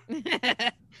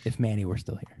 If Manny were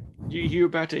still here. You're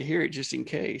about to hear it just in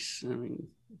case. I mean,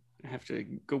 I have to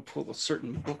go pull a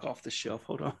certain book off the shelf.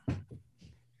 Hold on.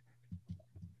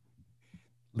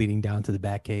 Leading down to the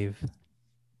Batcave.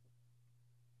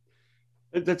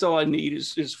 That's all I need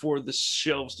is for the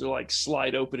shelves to like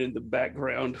slide open in the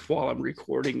background while I'm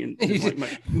recording, and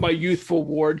like my youthful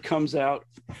ward comes out.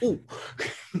 Ooh.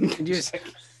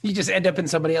 You just end up in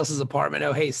somebody else's apartment.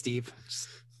 Oh, hey, Steve.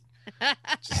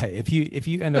 Hey, if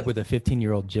you end up with a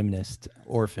 15-year-old gymnast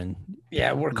orphan,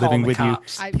 Yeah, we're living calling the with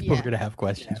cops. you, people are gonna have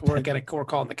questions. We're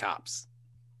calling the cops.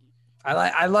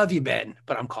 I love you, Ben,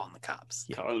 but I'm calling the cops.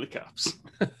 Calling the cops.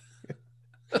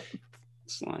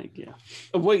 It's like, yeah.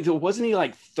 Oh, wait, wasn't he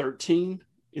like 13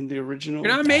 in the original?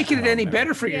 You're not making it any man.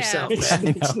 better for Yeah. yourself, It's, Ben.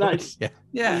 it's nice. Yeah.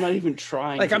 Yeah. I'm not even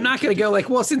trying. Like, I'm not going to go like,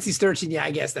 well, since he's 13, yeah,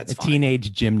 I guess that's A fine.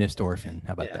 teenage gymnast orphan.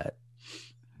 How about Yeah. that?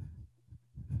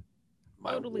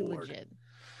 My Totally lord. legit.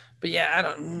 But yeah, I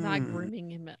don't. Not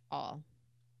grooming him at all.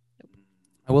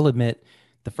 I will admit,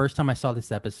 the first time I saw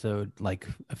this episode, like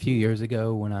a few years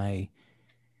ago, when I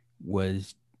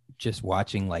was just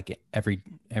watching like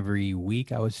every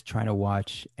week, I was trying to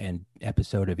watch an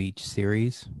episode of each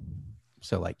series.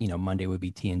 So like, Monday would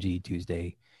be TNG,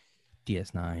 Tuesday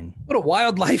DS9. What a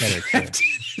wild life. Better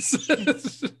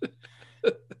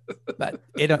But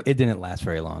it didn't last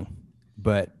very long.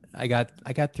 But I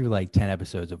got through like 10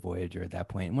 episodes of Voyager at that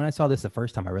point. And when I saw this the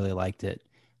first time, I really liked it.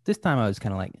 This time I was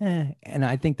kind of like, and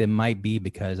I think that might be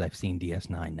because I've seen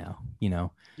DS9 now, Yeah.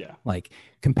 like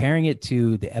comparing it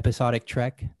to the episodic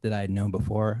Trek that I had known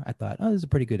before. I thought, oh, this is a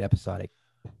pretty good episodic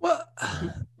Well,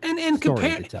 and story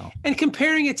to tell.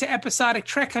 comparing it to episodic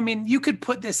Trek, I mean, you could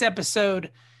put this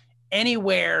episode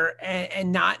anywhere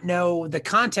and not know the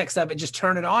context of it, just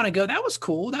turn it on and go, that was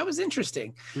cool, that was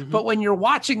interesting. Mhm. But when you're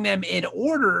watching them in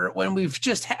order, when we've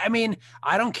just I mean,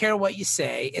 I don't care what you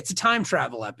say, it's a time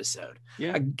travel episode.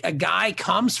 Yeah. A guy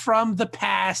comes from the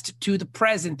past to the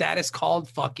present. That is called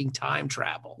fucking time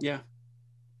travel. Yeah.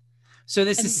 So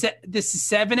this is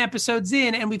 7 episodes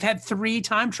in, and we've had 3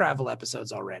 time travel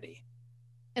episodes already.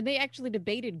 And they actually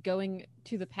debated going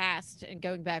to the past and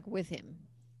going back with him.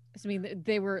 So, I mean,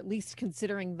 they were at least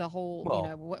considering the whole, Well,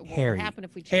 what would Harry- happen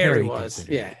if we changed Harry Harry was.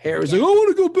 considered Yeah. it. Harry was like, I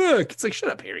want to go back. It's like, shut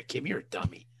up, Harry Kim. You're a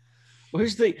dummy. Well,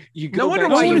 here's the thing. You No go wonder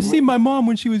back why I to- want to see my mom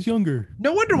when she was younger.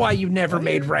 No wonder why you never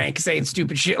made rank saying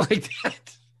stupid shit like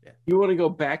that. You want to go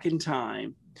back in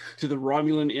time to the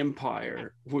Romulan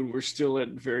Empire when we're still at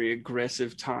very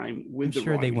aggressive time with I'm the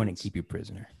sure they wouldn't Romulans. keep you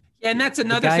prisoner. And that's The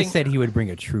another guy thing. said he would bring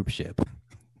a troop ship.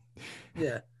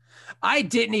 Yeah. I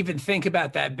didn't even think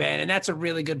about that, Ben, and that's a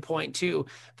really good point too.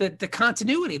 The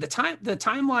continuity, the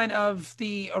timeline of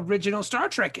the original Star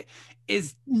Trek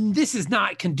is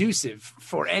not conducive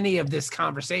for any of this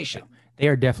conversation. They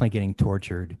are definitely getting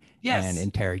tortured Yes. and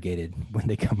interrogated when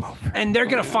they come over. And they're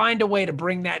going to find a way to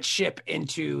bring that ship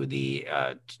into the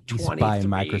You spy 23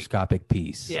 microscopic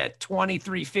piece. yeah,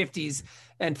 2350s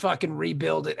and fucking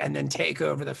rebuild it and then take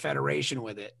over the Federation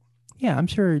with it. Yeah, I'm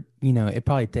sure, it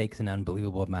probably takes an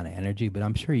unbelievable amount of energy, but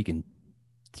I'm sure you can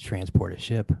transport a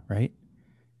ship, right?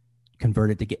 Convert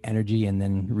it to get energy and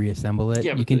then reassemble it.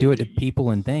 Yeah, You but can do it to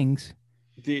people and things.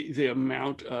 The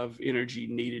amount of energy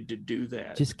needed to do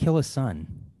that. Just kill a sun.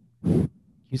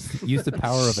 Use the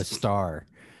power of a star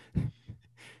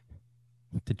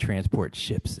to transport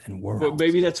ships and worlds. But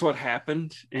maybe that's what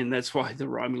happened, and that's why the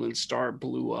Romulan star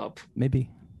blew up. Maybe.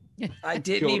 I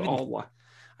didn't Killed even all.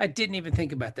 I didn't even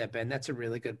think about that, Ben. That's a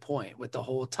really good point. With the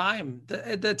whole time,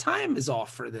 the time is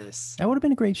off for this. That would have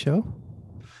been a great show.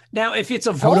 Now, if it's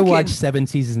a I would have Vulcan, watched 7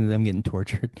 seasons of them getting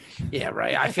tortured. yeah,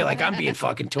 right. I feel like I'm being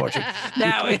fucking tortured.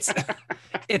 Now, it's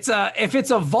if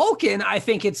it's a Vulcan, I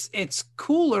think it's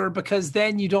cooler because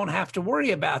then you don't have to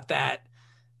worry about that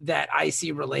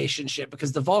icy relationship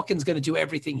because the Vulcan's going to do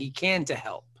everything he can to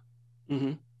help.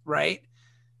 Mm-hmm. Right?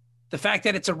 The fact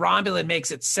that it's a Romulan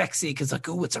makes it sexy because like,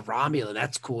 oh, it's a Romulan.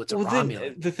 That's cool. It's a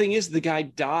Romulan. The thing is, the guy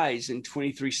dies in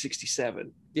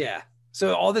 2367. Yeah.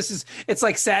 So all this is, it's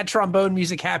like sad trombone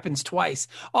music happens twice.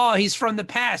 Oh, he's from the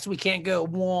past. We can't go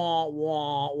wah,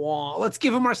 wah, wah. Let's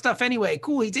give him our stuff anyway.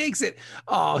 Cool. He takes it.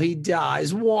 Oh, he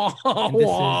dies. Wah, wah,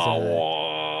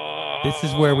 wah. This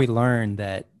is where we learn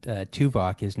that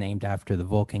Tuvok is named after the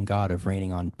Vulcan god of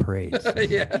raining on praise.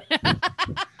 Yeah.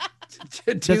 Does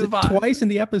it Tuvok. twice in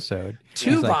the episode.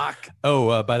 Tuvok. Like,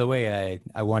 oh, by the way,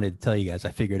 I wanted to tell you guys,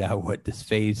 I figured out what this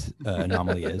phase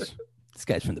anomaly is. This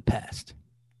guy's from the past.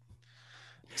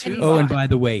 Tuvok. Oh, and by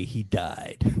the way, he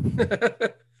died.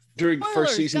 During the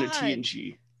first Spoilers, season of died.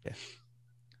 TNG.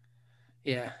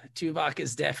 Yeah. Tuvok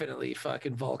is definitely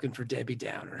fucking Vulcan for Debbie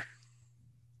Downer.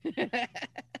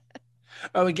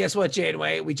 Oh, and guess what,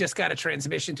 Janeway? We just got a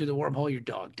transmission through the wormhole. Your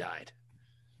dog died.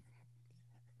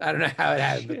 I don't know how it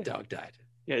happened, but the dog died.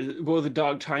 Yeah, well, the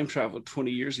dog time traveled 20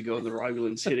 years ago, and the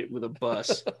Romulans hit it with a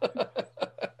bus.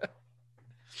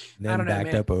 Then don't know, backed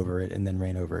man. up over it and then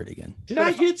ran over it again. Did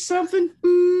I hit something?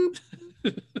 Boop.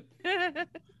 Yeah,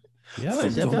 What I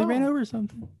the definitely hell? ran over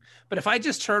something. But if I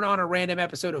just turn on a random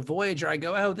episode of Voyager, I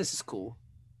go, oh, this is cool.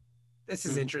 This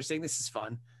is interesting. This is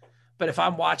fun. But if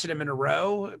I'm watching them in a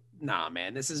row, nah,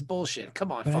 man, this is bullshit.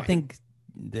 Come on. But I fuck it. think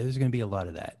there's going to be a lot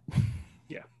of that.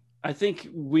 I think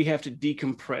we have to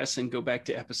decompress and go back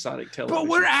to episodic television. But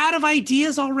we're out of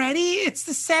ideas already. It's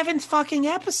the 7th fucking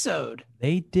episode.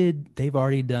 They've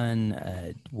already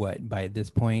done, what, by this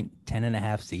point, 10 and a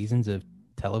half seasons of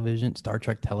television, Star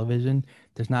Trek television.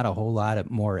 There's not a whole lot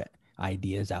of more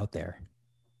ideas out there.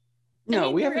 No,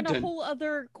 we they're haven't in a done. whole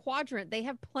other quadrant. They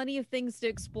have plenty of things to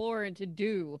explore and to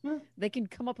do. Yeah. They can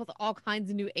come up with all kinds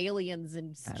of new aliens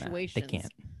and I know, situations.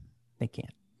 They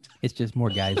can't. It's just more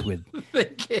guys with They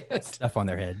can't. stuff on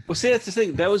their head. Well, see, that's the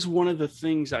thing. That was one of the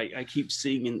things I keep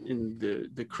seeing in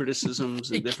the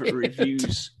criticisms and different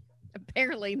reviews.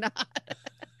 Apparently not.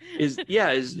 It's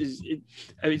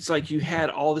like you had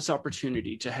all this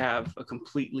opportunity to have a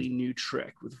completely new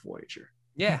Trek with Voyager.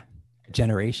 Yeah.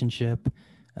 Generation ship,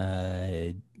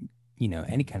 any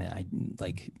kind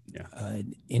of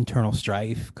internal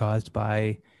strife caused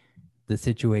by the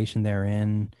situation they're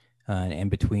in.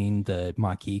 And between the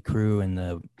Maquis crew and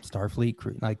the Starfleet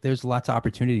crew, like there's lots of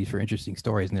opportunities for interesting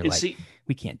stories, and they're And like, see,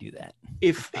 we can't do that.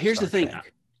 here's the Star thing,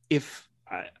 Trek. if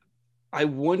I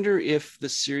wonder if the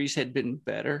series had been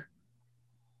better,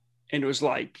 and it was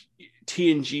like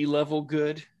TNG level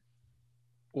good,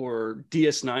 or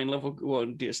DS9 level. Well,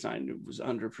 DS9 was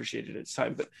underappreciated at its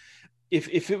time, but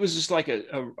if it was just like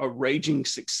a raging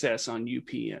success on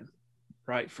UPN.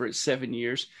 Right, for its 7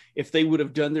 years, if they would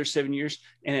have done their 7 years,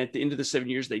 and at the end of the 7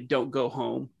 years they don't go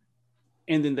home,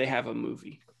 and then they have a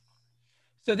movie.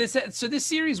 So this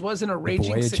series wasn't a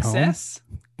raging Voyage success.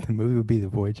 The movie would be The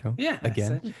Voyage Home. Yeah.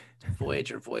 Again.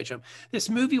 Voyager. This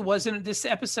series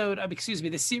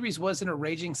wasn't a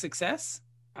raging success.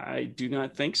 I do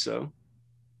not think so.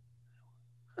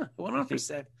 Huh, it went on for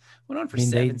I mean,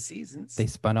 seven seasons. They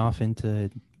spun off into,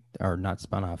 or not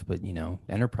spun off, but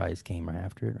Enterprise came right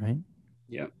after it, right?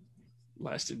 Yep,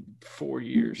 lasted 4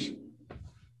 years.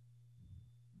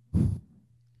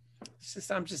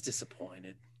 I'm just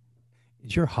disappointed.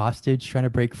 Is your hostage trying to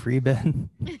break free, Ben?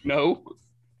 No,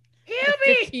 Help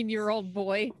me, 15-year-old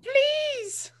boy.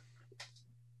 please.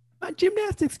 My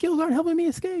gymnastic skills aren't helping me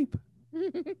escape.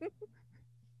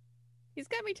 He's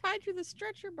got me tied to the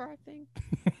stretcher bar thing.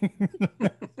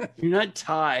 you're not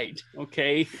tied.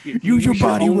 Okay, Use your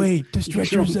body own- weight to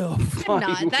stretch your own yourself. I'm body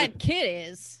not. weight. That kid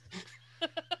is.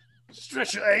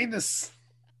 Stretch your anus.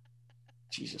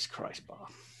 Jesus Christ, Bob.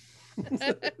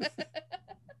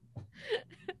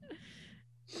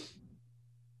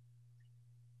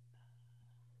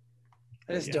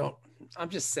 I just Yeah. don't. I'm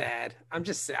just sad. I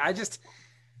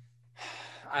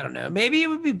don't know. Maybe it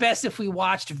would be best if we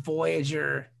watched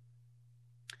Voyager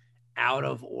out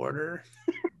of order.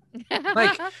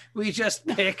 Like we just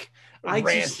pick.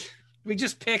 We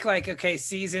just pick like okay I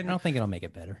season. don't think it'll make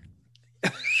it better.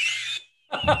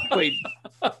 Wait,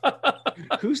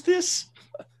 who's this?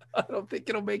 I don't think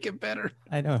it'll make it better.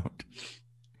 I don't.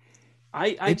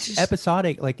 I It's just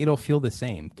episodic. Like it'll feel the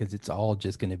same because it's all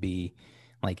just going to be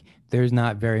like there's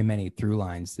not very many through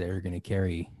lines that are going to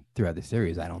carry throughout the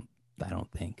series. I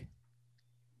don't think.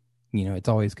 It's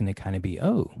always going to kind of be,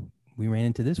 oh, we ran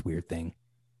into this weird thing.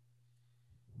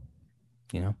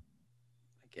 I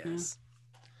guess.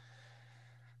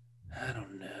 I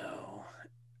don't know.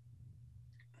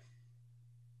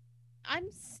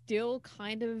 still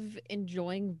kind of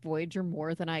enjoying Voyager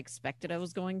more than I expected I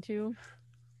was going to,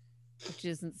 which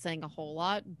isn't saying a whole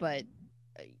lot, but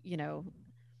you know,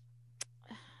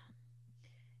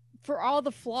 for all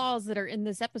the flaws that are in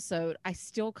this episode, I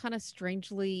still kind of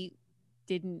strangely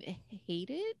didn't hate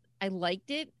it. I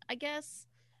liked it, I guess.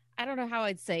 I don't know how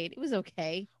I'd say it. It was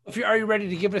okay. Are you ready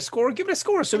to give it a score? Give it a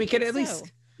score so we can at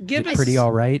least give It's us pretty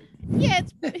all right. Yeah,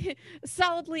 it's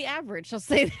solidly average. I'll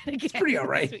say that again. It's pretty all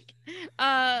right.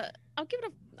 I'll give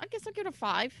it I guess I'll give it a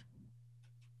 5.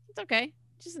 It's okay.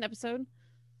 Just an episode.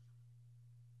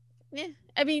 Yeah.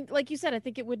 I mean, like you said, I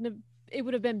think it would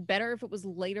have been better if it was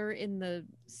later in the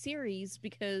series,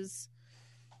 because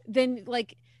then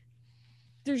like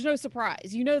there's no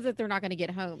surprise. You know that they're not going to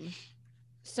get home.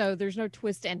 So there's no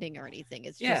twist ending or anything.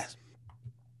 It's just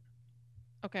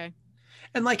okay.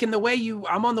 And like in the way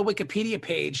I'm on the Wikipedia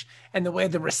page, and the way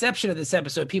the reception of this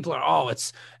episode, people are,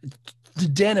 it's the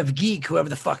Den of Geek, whoever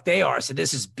the fuck they are. So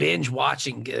this is binge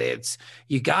watching.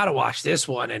 You got to watch this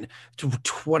one. And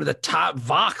one of the top,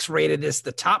 Vox rated this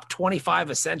the top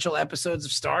 25 essential episodes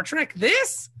of Star Trek.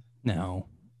 This? No.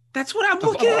 That's what I'm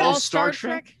looking at. All Star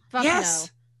Trek? Fuck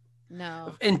Yes.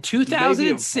 No. In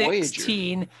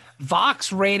 2016,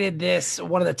 Vox rated this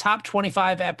one of the top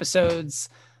 25 episodes,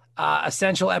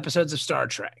 essential episodes of Star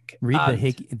Trek. Read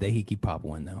the Hickey Pop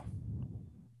one though.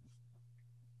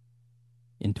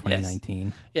 In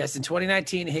 2019. Yes, in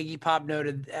 2019, Higgy Pop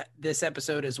noted that this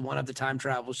episode is one of the time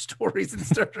travel stories in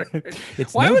Star Trek.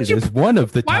 It's noted as one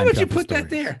of the. Why would you put stories. that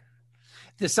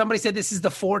there? Somebody said this is the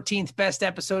 14th best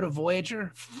episode of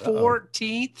Voyager.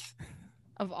 14th.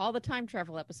 Of all the time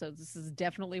travel episodes, this is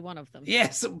definitely one of them.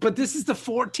 Yes, but this is the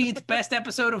 14th best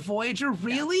episode of Voyager.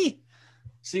 Really?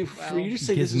 See, for you to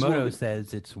say this is Gizmodo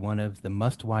says it's one of the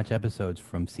must-watch episodes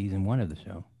from season 1 of the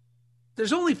show.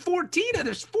 There's only 14.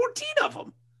 There's 14 of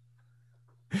them.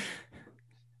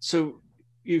 So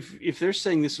if they're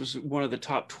saying this was one of the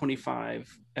top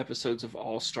 25 episodes of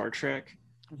all Star Trek,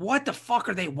 what the fuck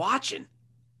are they watching?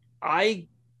 I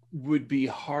would be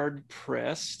hard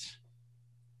pressed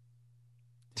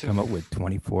to come up with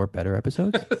 24 better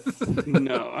episodes.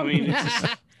 No, I mean,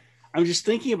 I'm just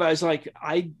thinking about it, it's like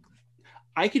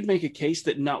I could make a case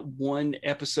that not one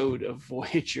episode of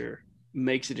Voyager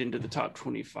makes it into the top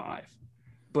 25.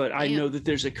 But I know that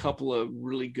there's a couple of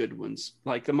really good ones,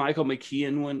 like the Michael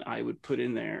McKean one. I would put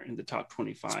in there in the top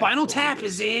 25. Spinal Tap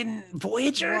is in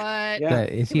Voyager. What? Yeah.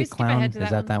 Is he a clown? Is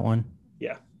that one?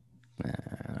 Yeah.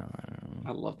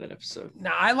 I love that episode.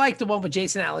 Now I like the one with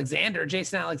Jason Alexander.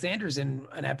 Jason Alexander's in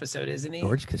an episode, isn't he?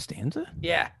 George Costanza?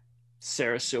 Yeah.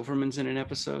 Sarah Silverman's in an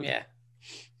episode. Yeah.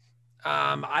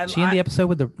 Is she in the episode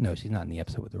with the? No, she's not in the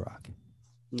episode with the Rock.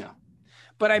 No.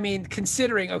 But I mean,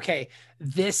 considering, okay,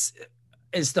 this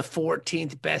is the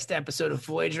 14th best episode of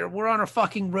Voyager. We're on a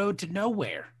fucking road to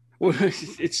nowhere. Well,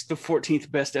 it's the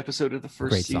 14th best episode of the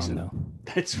first Great season. song,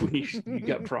 though. That's when you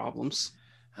got problems.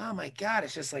 Oh my God.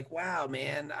 It's just like, wow,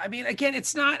 man. I mean, again,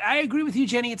 it's not, I agree with you,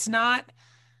 Jenny. It's not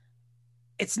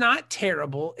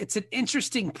terrible. It's an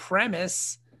interesting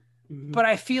premise, but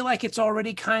I feel like it's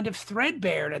already kind of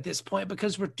threadbare at this point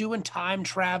because we're doing time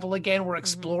travel again. We're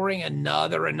exploring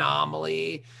another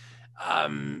anomaly.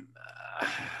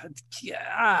 Yeah,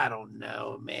 I don't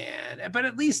know, man. But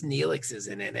at least Neelix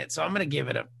isn't in it, so I'm gonna give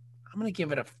it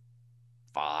a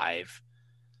 5.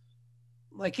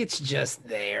 Like, it's just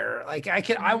there. Like,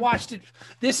 I watched it.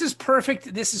 This is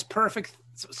perfect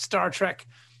Star Trek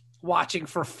watching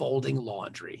for folding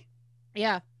laundry.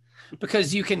 Yeah.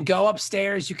 Because you can go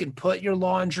upstairs, you can put your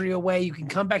laundry away, you can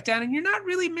come back down, and you're not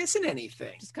really missing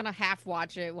anything. Just kind of half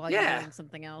watch it while you're doing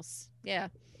something else. Yeah.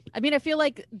 I mean, I feel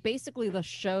like basically the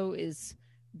show is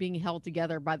being held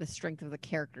together by the strength of the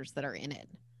characters that are in it.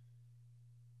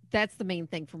 That's the main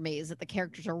thing for me, is that the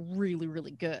characters are really,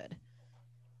 really good.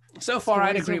 So far,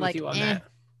 I'd Stories agree are with like, you on that.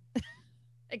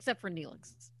 Except for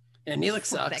Neelix. Yeah, Neelix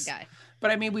Fuck sucks. that guy.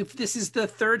 But I mean, this is the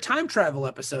 3rd time travel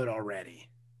episode already.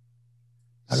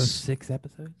 Out of 6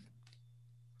 episodes?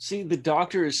 See, the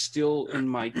Doctor is still in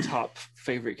my top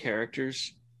favorite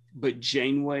characters, but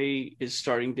Janeway is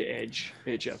starting to edge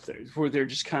up there, where they're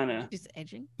just kind of just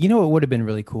edging. You know what would have been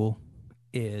really cool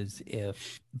is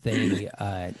if they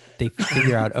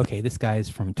figure out, okay, this guy's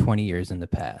from 20 years in the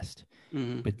past,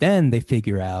 but then they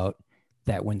figure out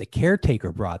that when the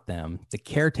caretaker brought them, the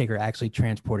caretaker actually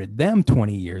transported them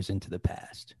 20 years into the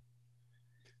past.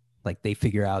 Like, they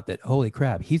figure out that, holy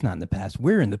crap, he's not in the past,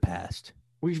 we're in the past.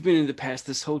 We've been in the past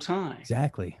this whole time.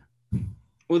 Exactly.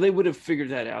 Well, they would have figured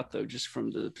that out, though, just from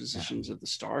the positions of the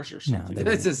stars or something. they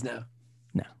This is no.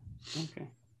 Okay.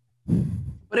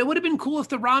 But it would have been cool if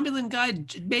the Romulan guy,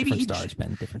 maybe Different stars,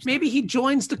 Ben, different stars. maybe he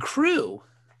joins the crew.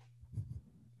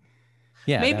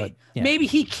 Yeah, maybe that would- yeah. maybe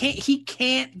he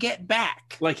can't get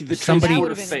back. Like the Somebody- transporter That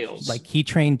would've been fails. like he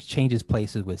changes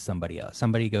places with somebody else.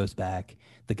 Somebody goes back.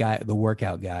 The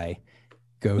workout guy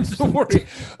goes. Don't worry.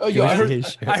 Oh, yo, goes to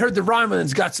his ship. I heard the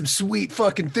Romulans got some sweet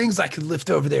fucking things I could lift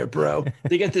over there, bro.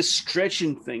 They got this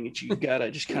stretching thing that you gotta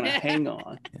just kind of hang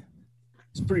on.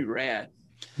 It's pretty rad.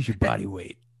 Use your body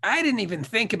weight. I didn't even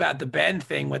think about the Ben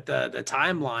thing with the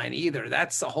timeline either.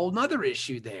 That's a whole nother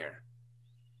issue there.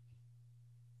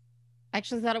 I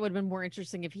actually thought it would have been more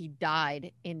interesting if he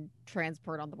died in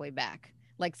transport on the way back.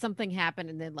 Like something happened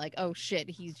and then like, oh shit,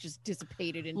 he's just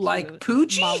dissipated into Like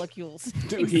Poochie? molecules.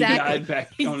 Dude, he died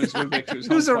back on his way back to his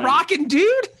Who's a home planet. rockin'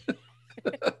 dude?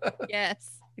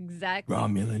 Yes, exactly.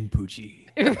 Romulan Poochie.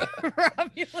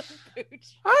 Romulan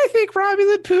Pooch. I think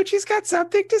Romulan Poochie's got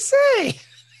something to say.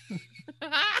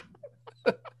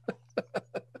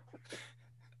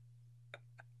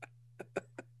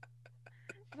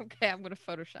 Okay, I'm gonna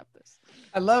Photoshop this.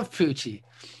 I love Poochie.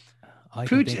 All I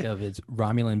can Poochie. think of is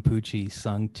Romulan Poochie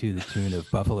sung to the tune of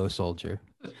Buffalo Soldier.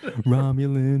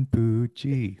 Romulan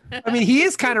Poochie. I mean, he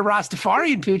is kind of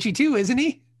Rastafarian Poochie too, isn't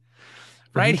he?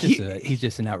 But Right? He's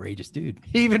just an outrageous dude.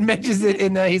 He even mentions it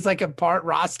in he's like a part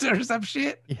Rasta or some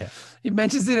shit. Yeah. He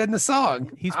mentions it in the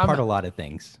song. He's I'm- part of a lot of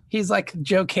things. He's like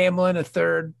Joe Camlin, a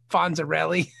third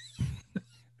Fonzarelli.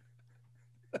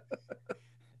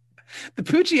 The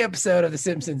Poochie episode of The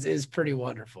Simpsons is pretty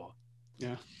wonderful.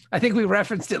 Yeah. I think we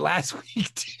referenced it last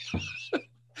week too.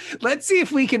 Let's see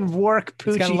if we can work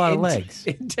He's got a Poochie lot of into, legs.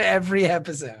 into every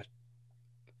episode.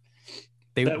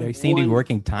 They That seem to be one-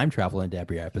 working time travel into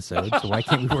every episode. So why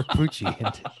can't we work Poochie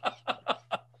into?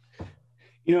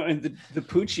 You know, and the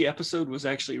Poochie episode was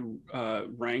actually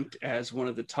ranked as one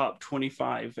of the top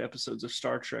 25 episodes of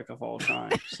Star Trek of all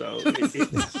time. So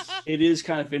it is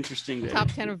kind of interesting that Top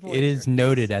 10 of It is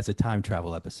noted as a time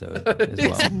travel episode as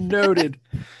It's well. noted.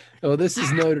 Oh, this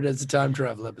is noted as a time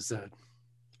travel episode.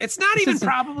 It's not This even isn't-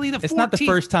 probably the 14th. It's not the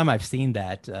first time I've seen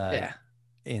that Yeah.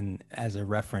 in as a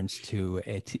reference to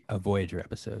a Voyager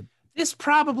episode. This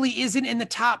probably isn't in the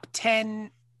top 10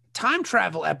 time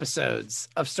travel episodes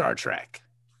of Star Trek.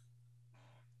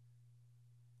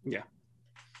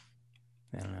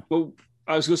 I don't know. well,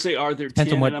 I was gonna say, are there Depends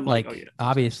 10? on what, And I'm like, oh, yeah.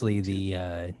 obviously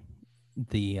the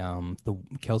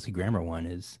Kelsey Grammer one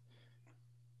is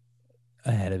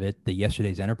ahead of it. The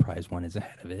Yesterday's Enterprise one is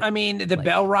ahead of it. I mean, the Like-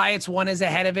 Bell Riots one is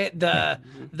ahead of it. Yeah.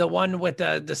 The one with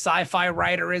the sci-fi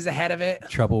writer is ahead of it.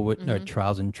 Trouble with or Mhm.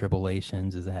 Trials and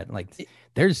Tribulations is ahead. Like,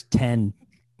 there's 10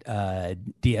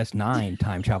 DS9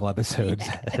 time travel episodes.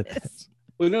 ahead of Yes. this.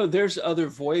 Well, no, there's other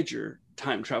Voyager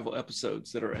time travel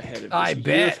episodes that are ahead of this. I Year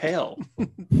bet. of Hell.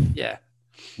 Yeah.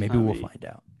 Maybe I we'll mean- find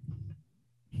out.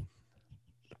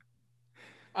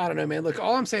 I don't know, man. Look,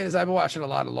 all I'm saying is I've been watching a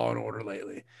lot of Law and Order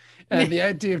lately. And the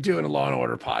idea of doing a Law and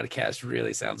Order podcast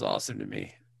really sounds awesome to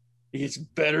me. It gets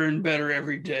better and better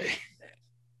every day.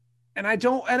 And I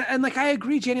don't and like I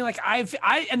agree, Jenny. Like and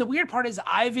the weird part is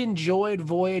I've enjoyed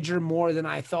Voyager more than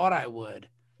I thought I would.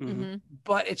 Mhm. Mhm.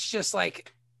 But it's just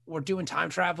like we're doing time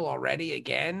travel already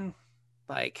again.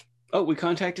 Like, Oh, we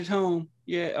contacted home.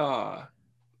 Yeah.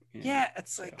 yeah,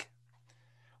 it's like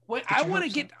wait, Get I your want to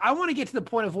hopes get I want to get to the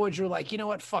point of Voyager, like, you know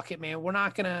what, fuck it, man. We're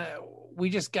not gonna we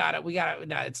gotta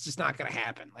no, it's just not gonna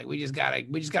happen. Like we just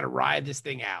gotta ride this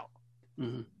thing out.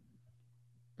 Mhm.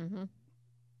 Mhm.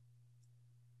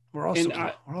 We're also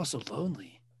And we're also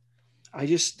lonely.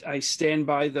 I stand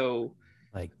by though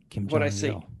Like Kim what I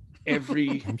Jong-il. say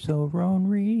every I'm so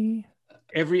lonely.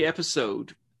 every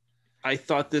episode. I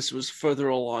thought this was further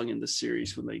along in the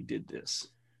series when they did this.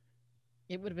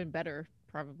 It would have been better,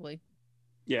 probably.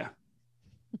 Yeah.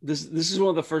 This is one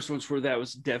of the first ones where that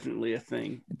was definitely a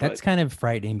thing. That's but- kind of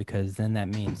frightening because then that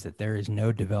means that there is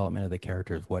no development of the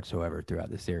characters whatsoever throughout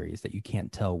the series, that you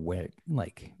can't tell where,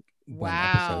 like, when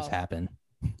episodes Wow. happen.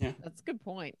 That's a good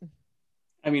point.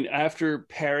 I mean, after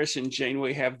Paris and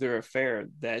Janeway have their affair,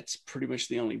 that's pretty much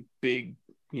the only big,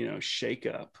 shake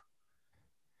up.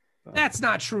 That's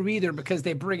not true either because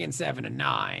they bring in 7 and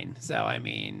 9. So I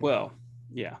mean, Well,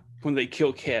 yeah. When they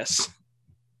kill Cass,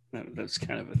 that's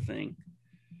kind of a thing.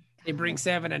 they bring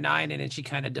 7 and 9 in and she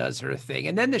kind of does her thing.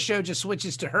 And then the show just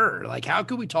switches to her. Like, how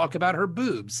could we talk about her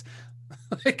boobs?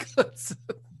 Like,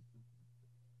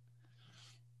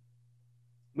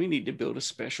 We need to build a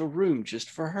special room just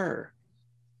for her.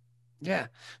 yeah.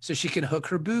 So she can hook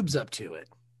her boobs up to it.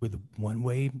 With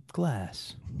one-way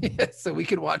glass. Yeah, so we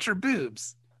can watch her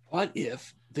boobs. What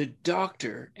if the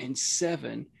Doctor and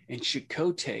Seven and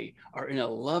Chakotay are in a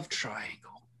love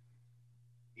triangle?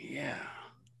 Yeah.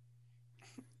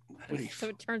 That'd be So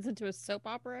it turns into a soap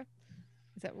opera?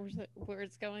 Is that where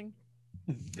it's going?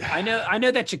 I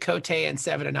know that Chakotay and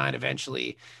 7 of 9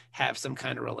 eventually have some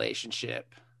kind of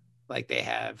relationship, like they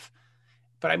have.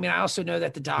 But I mean, I also know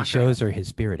that the He doctor shows her his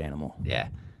spirit animal. Yeah.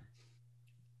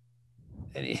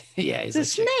 And he's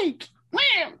It's a like, snake.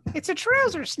 Wham! it's a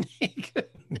trouser snake.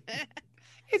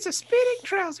 It's a spitting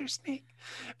trouser snake.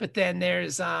 But then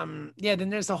there's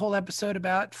the whole episode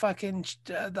about fucking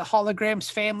the hologram's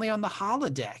family on the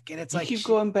holodeck, and it's You like keep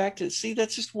going back to see.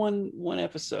 That's just one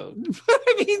episode.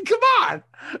 I mean, come on.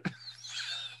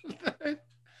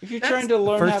 If you're trying to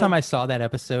learn, First time I saw that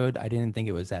episode, I didn't think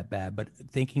it was that bad. But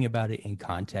thinking about it in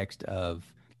context of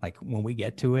like when we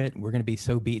get to it, we're going to be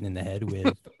so beaten in the head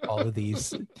with all of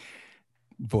these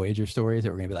Voyager stories that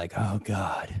we're going to be like, oh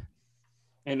God.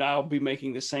 and I'll be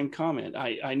making the same comment.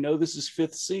 I know this is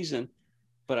 5th season,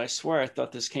 but I swear I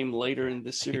thought this came later in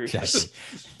the series.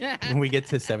 Exactly. When we get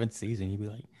to 7th season, you'd be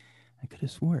like, I could have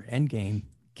swore Endgame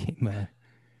came,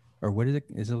 or what is it?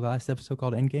 Is the last episode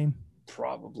called Endgame?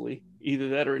 Probably either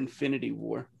that or Infinity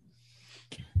War.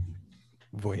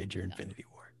 Voyager Infinity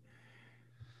War.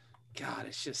 God,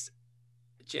 it's just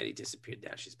Jenny disappeared.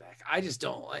 Now she's back. I just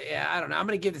don't. Yeah, I don't know. I'm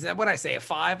gonna give this. What I say, a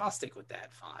 5. I'll stick with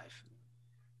that. 5.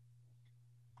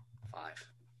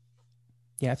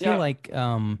 Yeah, I feel like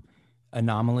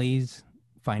anomalies,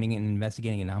 finding and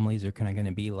investigating anomalies are kind of going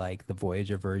to be like the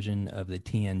Voyager version of the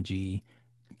TNG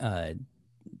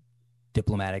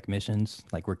diplomatic missions.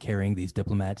 Like we're carrying these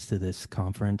diplomats to this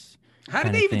conference. How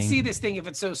did kinda they even thing. see this thing if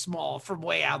it's so small from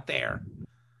way out there?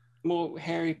 Well,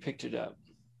 Harry picked it up.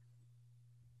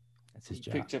 That's his He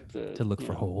job, picked up the to look you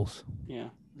for know, holes. Yeah.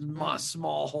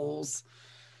 Small holes.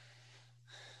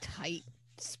 Tight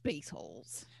space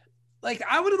holes. Like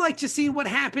I would have liked to see what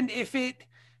happened if it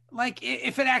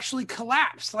actually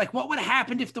collapsed. Like what would have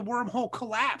happened if the wormhole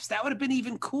collapsed? That would have been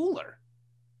even cooler.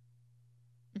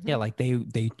 Yeah, like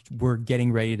they were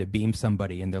getting ready to beam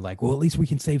somebody, and they're like, "Well, at least we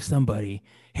can save somebody."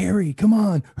 Harry, come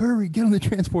on, hurry, get on the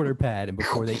transporter pad. And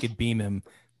before they could beam him,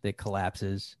 it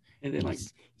collapses. And then like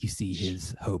You see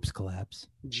his hopes collapse.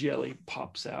 jelly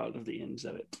pops out of the ends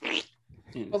of it.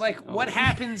 And But like, it's- what oh.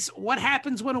 happens? What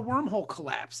happens when a wormhole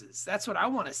collapses? That's what I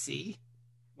want to see.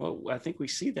 Well, I think we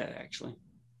see that actually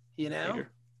You know,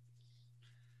 later.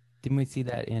 Didn't we see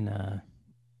that in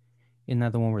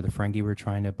another one where the Ferengi were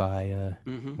trying to buy a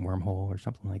Mhm. wormhole or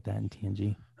something like that in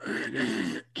TNG?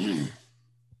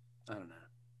 I don't know.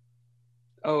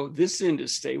 Oh, this end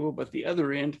is stable, but the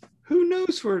other end, who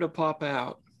knows where to pop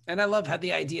out? And I love how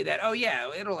the idea that, oh yeah,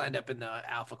 it'll end up in the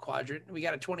Alpha Quadrant. We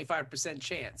got a 25%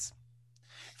 chance.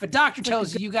 If a doctor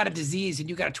tells you got a disease and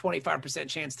you got a 25%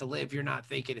 chance to live, you're not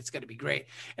thinking it's going to be great.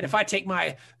 And if I take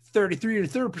my 33 or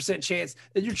 30% chance,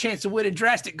 then your chance of winning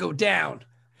drastic go down.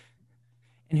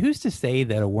 And who's to say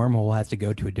that a wormhole has to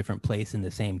go to a different place in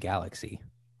the same galaxy?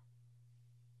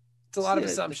 It's a lot of Yeah,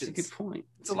 assumptions. That's a good point.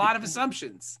 It's a lot of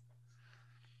assumptions.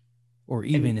 Or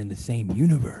even in the same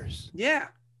universe? Yeah.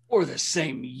 Or the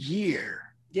same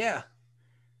year. Yeah.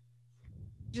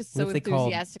 Just What so if they called-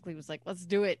 enthusiastically was like, let's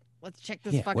do it. Let's check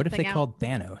this Yeah, fucking what if thing they out. called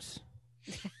Thanos?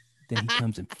 Then he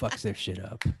comes and fucks their shit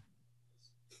up.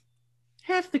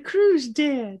 Half the crew's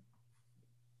dead.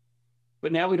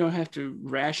 But now we don't have to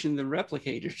ration the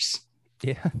replicators.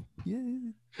 Yeah.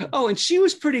 Yeah. Oh, and she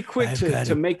was pretty quick I've to got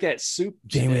a- make that soup.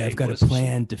 Janeway, today, I've got a wasn't she?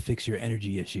 plan to fix your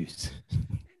energy issues.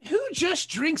 Who just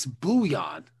drinks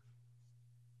bouillon?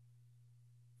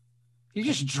 You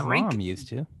just drink. Mom used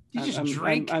to. You just I'm-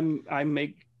 drink. I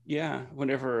make, yeah,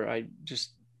 whenever I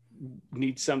just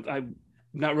need something. I'm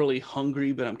not really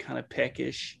hungry, but I'm kind of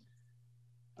peckish.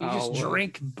 You just I'll,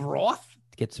 drink broth.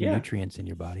 Get some Yeah. nutrients in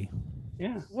your body.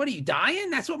 Yeah. What are you dying?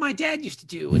 That's what my dad used to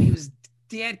do when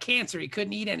he had cancer. He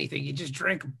couldn't eat anything. He just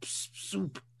drank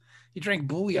soup. He drank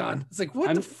bouillon. It's like,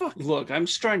 what the fuck? Look, I'm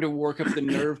just trying to work up the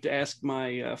nerve to ask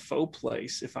my faux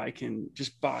place if I can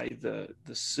just buy the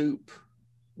soup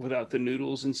without the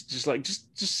noodles and just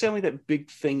sell me that big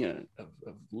thing of Get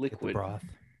the liquid, broth.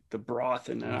 the broth,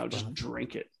 and then Beef I'll just broth.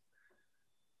 drink it.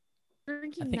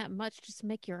 Drinking I think- that much, just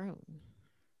make your own.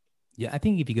 Yeah, I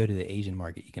think if you go to the Asian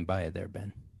market, you can buy it there,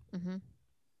 Ben. Mm-hmm.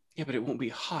 Yeah, but it won't be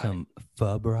hot. Some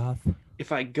pho broth.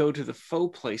 If I go to the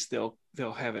faux place, they'll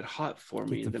have it hot for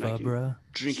me, Get and the then I pho can bra.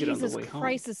 drink it on the Jesus way home.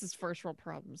 Christ, this is first world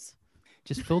problems.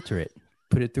 Just filter it.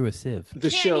 Put it through a sieve. The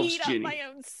Can't shelves, eat up Jenny. my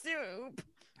own soup.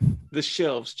 The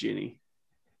shelves, Jenny.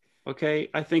 Okay,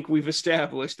 I think we've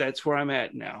established that's where I'm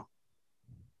at now.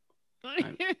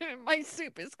 My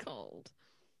soup is cold.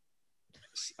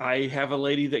 I have a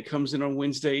lady that comes in on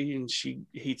Wednesday and she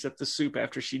heats up the soup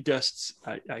after she dusts.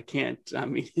 I can't. I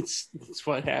mean, it's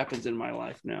what happens in my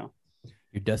life now.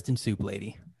 Your dust and soup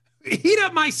lady. Heat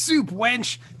up my soup,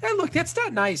 wench. Hey, look, that's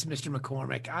not nice, Mr.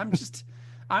 McCormick.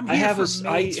 I'm I here have for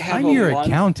I have I'm a your laun-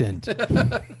 accountant.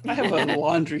 I have a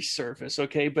laundry service,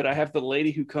 okay, but I have the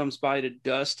lady who comes by to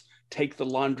dust, take the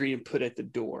laundry, and put it at the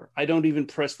door. I don't even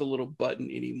press the little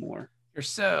button anymore. You're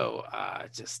so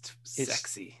just It's-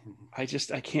 sexy. I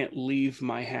can't leave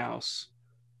my house.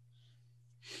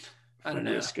 I don't for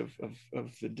know. risk of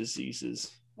the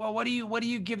diseases. Well, what do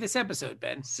you give this episode,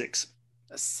 Ben? 6.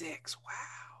 A 6.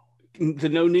 Wow. The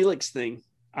no Neelix thing.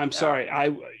 I'm sorry.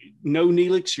 No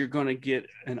Neelix, you're going to get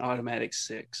an automatic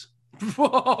 6.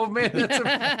 Whoa, man,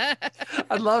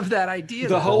 I love that idea.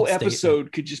 The though. whole statement.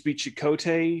 episode could just be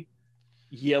Chakotay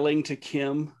yelling to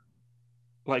Kim,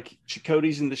 like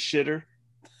Chakotay's in the shitter,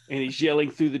 and he's yelling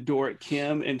through the door at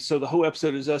Kim. And so the whole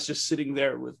episode is us just sitting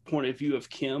there with point of view of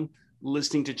Kim,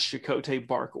 listening to Chakotay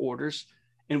bark orders,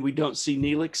 and we don't see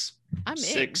Neelix. I'm in.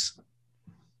 6.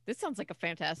 This sounds like a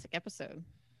fantastic episode.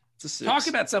 It's a 6. Talk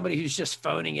about somebody who's just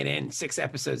phoning it in 6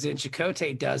 episodes in.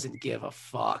 Chakotay doesn't give a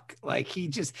fuck. Like he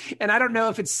just, and I don't know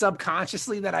if it's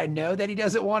subconsciously that I know that he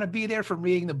doesn't want to be there from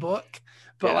reading the book,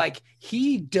 but Yeah. like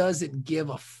he doesn't give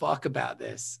a fuck about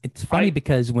this. It's funny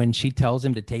because when she tells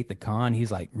him to take the con,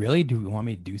 he's like, "Really? Do you want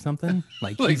me to do something?"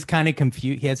 Like Like- he's kind of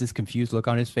confused. He has this confused look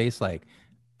on his face, like,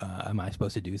 "Am I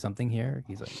supposed to do something here?"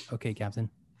 He's like, "Okay, Captain,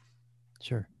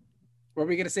 sure." What were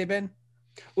we gonna say, Ben?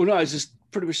 Well, no, it's just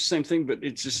pretty much the same thing, but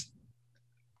it's just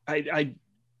I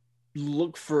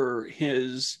look for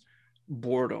his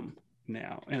boredom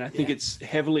now, and I think Yeah. it's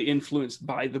heavily influenced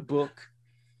by the book,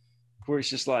 where it's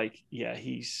just like,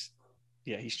 he's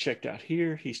checked out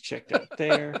here, he's checked out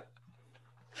there.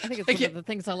 I think it's Like, one of the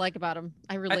things I like about him.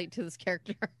 I relate to this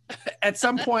character. At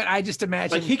some point, I just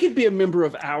imagine Like he could be a member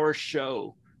of our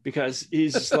show because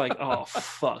he's just like, oh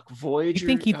fuck, Voyager. You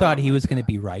think he Oh, thought he my was going to God.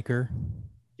 be Riker?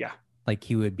 Yeah. Like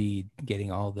he would be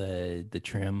getting all the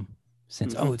trim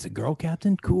since, Mhm. oh, it's a girl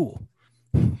captain? Cool.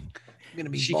 I'm gonna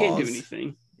be She balls, can't do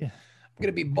anything. I'm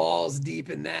gonna be balls deep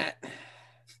in that.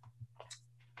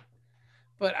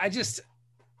 But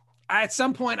at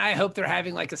some point, I hope they're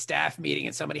having like a staff meeting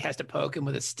and somebody has to poke him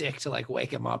with a stick to like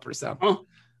wake him up or something. Oh.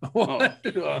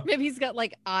 What? Maybe he's got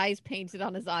like eyes painted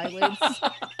on his eyelids.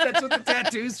 That's what the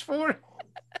tattoo's for.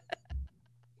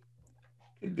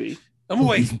 Could be. I'm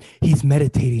away. He's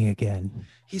meditating again.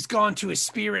 He's gone to a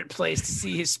spirit place to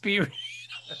see his spirit.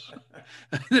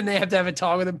 Then they have to have a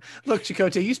talk with him. Look,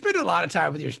 Chakotay, you spend a lot of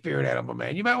time with your spirit animal,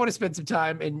 man. You might want to spend some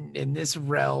time in this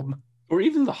realm. Or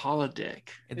even the holodeck.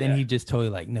 And then he just totally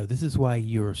like, no, this is why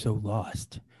you're so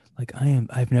lost. Like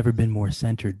I've never been more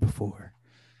centered before,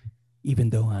 even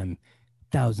though I'm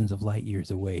thousands of light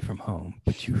years away from home.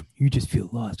 But you just feel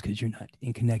lost because you're not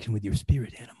in connection with your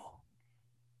spirit animal.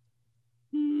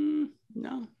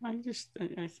 No, I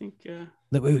think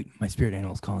Wait, my spirit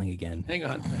animal's calling again. Hang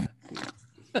on.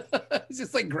 It's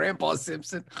just like Grandpa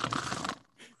Simpson.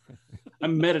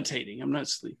 I'm meditating. I'm not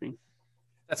sleeping.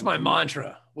 That's my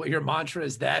mantra. What your mantra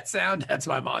is that sound? That's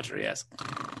my mantra, yes.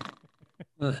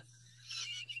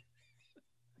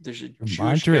 There's a Your Jewish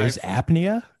mantra guy is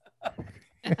apnea?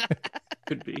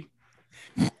 could be.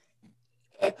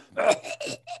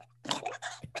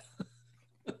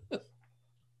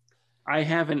 I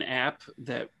have an app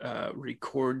that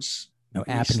records. No,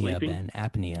 Me apnea, sleeping? Ben.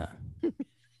 Apnea.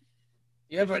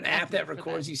 You have an app that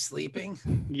records you sleeping?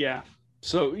 Yeah.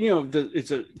 So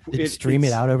Stream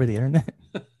it out over the internet?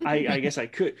 I guess I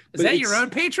could. Is that your own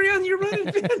Patreon you're running?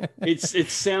 Ben?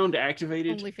 It's sound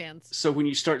activated. OnlyFans. So when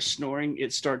you start snoring,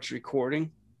 it starts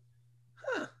recording.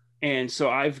 Huh. And so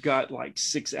I've got like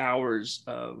 6 hours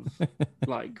of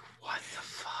like, what the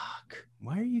fuck?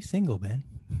 Why are you single, Ben?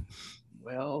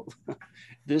 Well,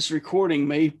 this recording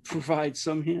may provide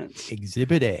some hints.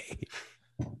 Exhibit A.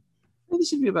 Well,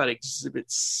 this would be about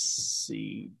Exhibit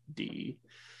CD.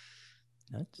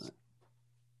 Nuts.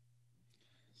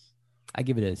 I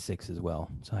give it a 6 as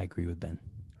well. So I agree with Ben.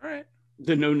 All right.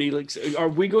 The no Neelix. Are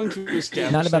we going to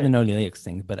establish Not about the that? no Neelix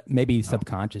thing, but maybe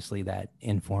subconsciously that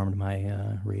informed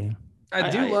my reading.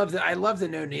 I love the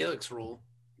no Neelix rule.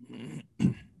 We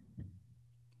We'll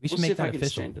should see make if I that can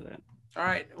official. stand to that. All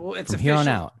right. Well, it's From official. here on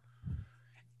out.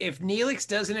 If Neelix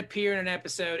doesn't appear in an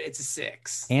episode, it's a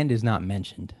 6. And is not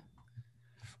mentioned.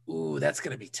 Ooh, that's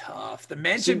gonna be tough. The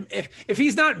mention, if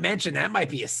he's not mentioned, that might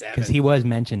be a 7. Because he was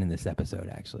mentioned in this episode,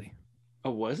 actually.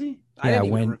 Oh, was he? I Yeah,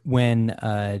 didn't even when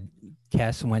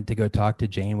Kes went to go talk to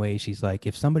Janeway, she's like,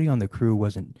 if somebody on the crew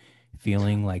wasn't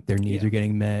feeling like their needs Yeah. are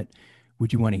getting met,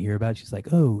 would you want to hear about it? She's like,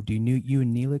 oh, do you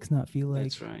and Neelix not feel like?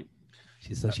 That's right.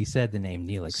 She said the name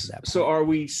Neelix at that point. So are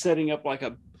we setting up like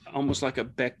almost like a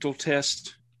Bechtel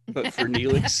test, but for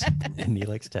Neelix?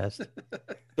 Neelix test.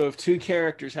 So if two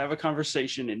characters have a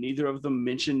conversation and neither of them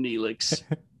mention Neelix,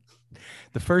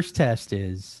 The first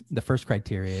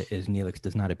criteria is Neelix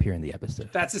does not appear in the episode.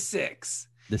 That's a 6.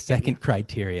 The second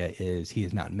criteria is he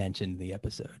is not mentioned in the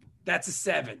episode. That's a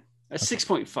 7. A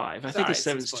 6.5. I think a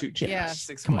 7 is too cheap. Yeah.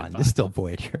 6.5. Come on, this is still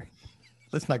Voyager.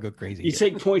 Let's not go crazy. You here.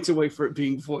 take points away for it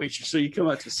being Voyager, so you come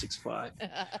out to 6.5. All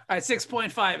right,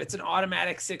 6.5. It's an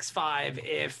automatic 6.5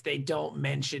 if they don't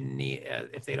mention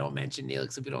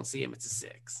Neelix. If we don't see him, it's a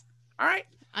 6. All right,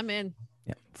 I'm in.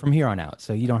 Yeah, from here on out,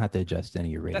 so you don't have to adjust any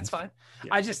of your ratings. that's fine.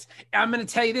 Yeah. I'm going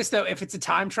to tell you this though. If it's a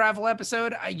time travel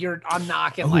episode, I'm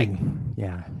knocking like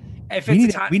Yeah, if we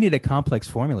it's need, we need a complex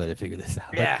formula to figure this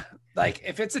out. yeah. Like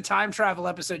if it's a time travel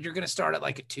episode, you're going to start at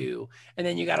like a 2, and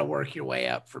then you got to work your way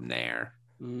up from there.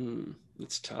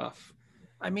 It's tough.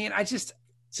 I mean,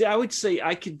 See, I would say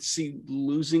I could see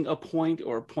losing a point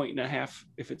or a point and a half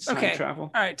if it's time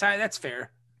travel. All right, Ty, that's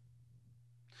fair.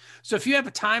 So if you have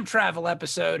a time travel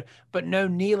episode but no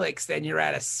Neelix, then you're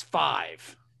at a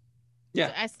 5.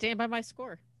 Yeah. I stand by my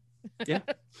score. Yeah,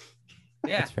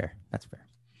 That's fair. That's fair.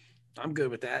 I'm good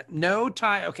with that. No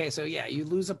time. Okay, so yeah, you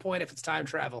lose a point if it's time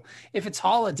travel. If it's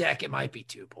holodeck, it might be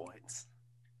 2 points.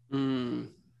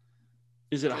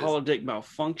 Is it a holodeck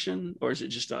malfunction or is it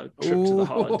just a trip to the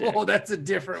holodeck? Oh, that's a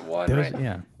different one, right?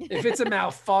 Yeah, If it's a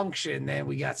malfunction, then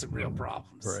we got some real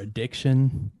problems. for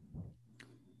addiction.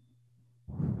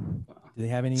 Do they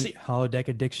have any holodeck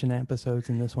addiction episodes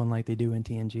in this one like they do in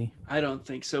TNG? I don't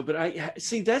think so, but I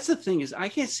see that's the thing is I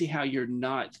can't see how you're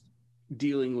not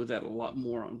dealing with that a lot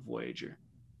more on Voyager.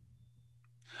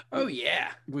 Oh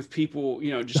yeah, With people,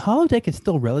 The just holodeck is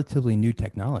still relatively new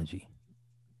technology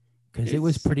because it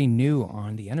was It's- pretty new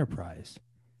on the Enterprise.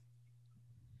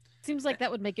 Seems like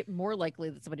that would make it more likely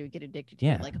that somebody would get addicted to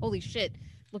Yeah. it. Like, holy shit,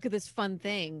 look at this fun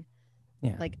thing.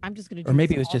 Yeah. Like, I'm just going to do Or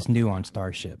maybe it this was just all- new on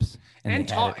starships and And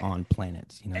they had it on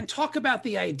planets. and talk about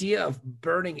the idea of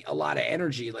burning a lot of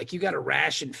energy. Like you got to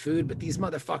ration food, but these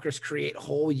motherfuckers create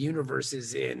whole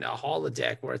universes in a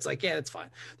holodeck where it's like, yeah, that's fine.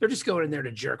 They're just going in there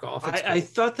to jerk off. It's I cool.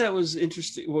 thought that was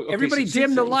interesting. Well, okay, Everybody so two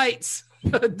dim the things. lights.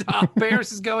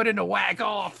 Paris is going in to whack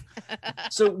off.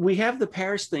 So we have the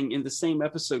Paris thing in the same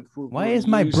episode. Why is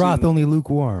my broth only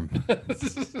lukewarm?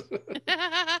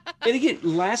 And again,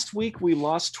 last week we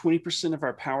lost 20% of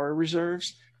our power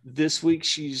reserves. This week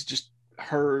she's just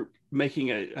her making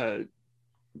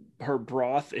her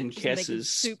broth and She's making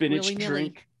Kess's soup spinach willy-nilly.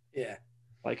 drink. Yeah.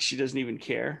 Like she doesn't even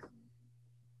care.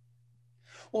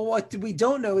 Well, what we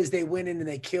don't know is they went in and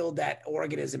they killed that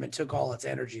organism and took all its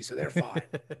energy, so they're fine.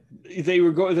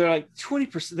 They're like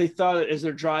 20%. They thought as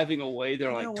they're driving away, they're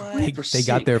You like know what? 20%. They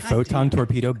got their God photon damn.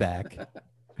 torpedo back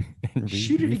and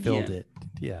Shoot it refilled again. it.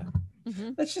 Yeah.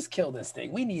 Mhm. Let's just kill this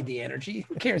thing. We need the energy.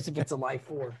 Who cares if it's a life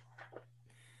form?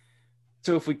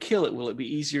 So if we kill it, will it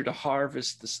be easier to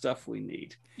harvest the stuff we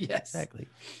need? Yes. Exactly.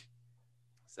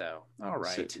 So, all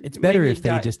right. So It's better maybe if they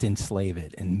that- just enslave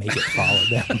it and make it follow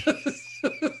them.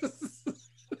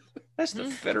 That's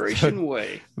the Federation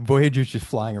way. Voyager's just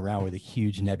flying around with a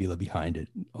huge nebula behind it.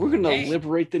 We're gonna Hey.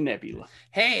 liberate the nebula.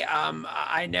 Hey,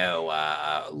 I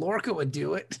know Lorca would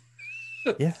do it.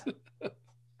 Yeah.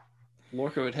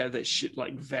 Lorca would have that shit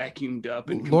like vacuumed up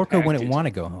and Lorca wouldn't compacted. want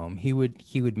to go home. He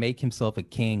would make himself a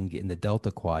king in the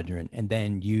Delta Quadrant and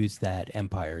then use that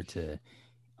empire to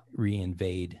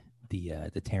reinvade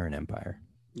the Terran Empire.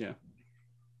 Yeah.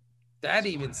 That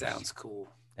even sounds cool.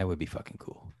 That would be fucking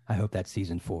cool. I hope that's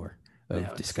season 4 of No,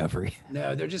 it's- Discovery.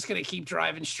 No, they're just gonna keep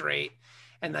driving straight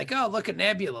and like, oh, look at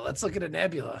Nebula. Let's look at a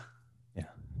nebula.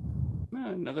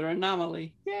 Another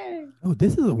anomaly. Yay. Oh,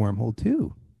 this is a wormhole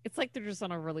too. It's like they're just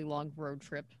on a really long road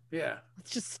trip. Yeah, Let's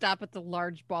just stop at the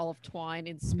large ball of twine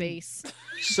in space.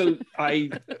 So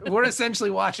we're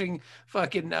essentially watching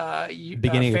fucking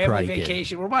Beginning of Family Karate Kid.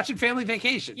 Vacation. We're watching Family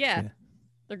Vacation. Yeah. Yeah.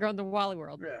 They're going to Wally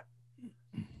World.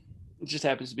 Yeah. it just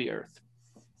happens to be Earth.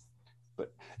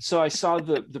 But so I saw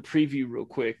the preview real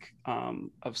quick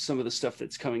of some of the stuff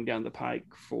that's coming down the pike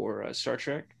for Star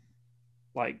Trek.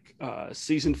 Like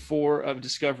season 4 of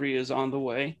Discovery is on the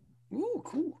way. Ooh,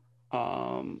 cool.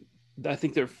 I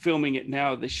think they're filming it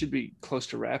now. They should be close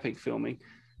to wrapping filming.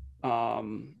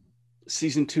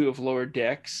 Season 2 of Lower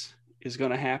Decks is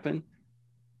going to happen.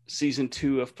 Season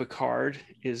 2 of Picard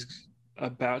is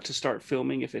about to start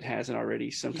filming if it hasn't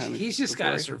already sometime. He's just got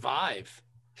to before. survive.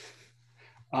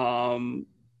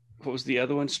 What was the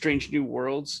other one? Strange New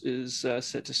Worlds is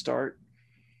set to start.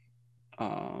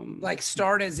 Like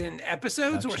start as in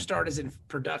episodes or Production. start as in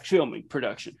production? Filming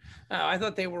production. Oh, I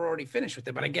thought they were already finished with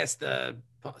it, but I guess the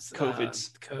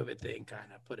COVID thing kind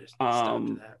of put a stop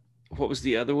to that. What was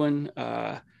the other one?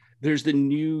 There's the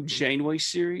new Janeway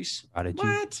series, Prodigy.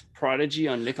 What? Prodigy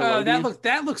on Nickelodeon. Oh,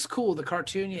 that looks cool. The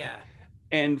cartoon, yeah.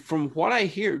 And from what I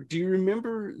hear, do you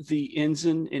remember the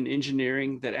ensign in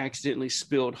engineering that accidentally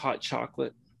spilled hot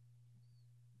chocolate?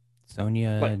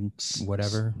 Sonia Like, and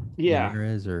whatever. yeah.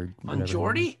 Ramirez or On whatever her name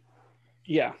Geordie? is.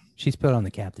 Yeah, She's put on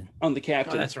the captain. on the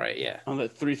captain. Oh, that's right. Yeah. On the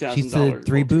 $3,000. She's the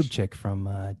three boob voltage. chick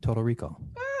from Total Recall.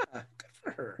 Ah, good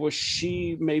for her. Was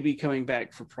she maybe coming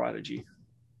back for Prodigy?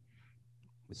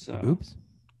 With So- the boobs?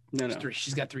 No, no.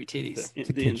 She's got 3 titties. It's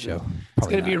a The kid ensign. show. It's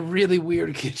going to be a really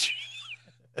weird kid show.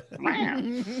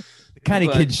 the kind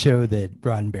of but- kid show that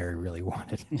Roddenberry really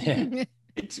wanted. Yeah.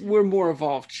 We're more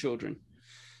evolved children.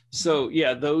 So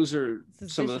yeah, those are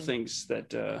some of the Suspicion. things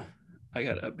that I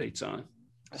got updates on.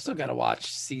 I still got to watch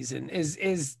season.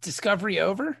 Is Discovery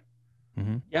over?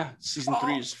 Yeah, season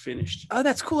 3 is finished. Oh,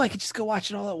 that's cool. I could just go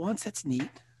watch it all at once. That's neat.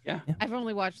 I've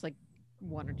only watched like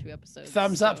 1 or 2 episodes.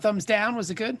 Thumbs up, so- thumbs down. Was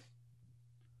it good?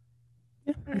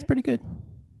 Yeah, it's pretty good.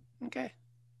 Okay.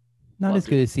 Not Loved as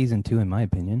good as season 2, in my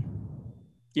opinion.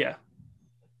 Yeah,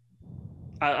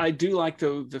 I do like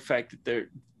the fact that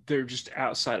they're just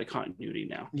outside of continuity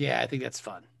now. Yeah, I think that's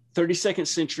fun. 32nd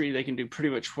Century, they can do pretty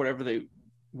much whatever they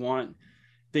want.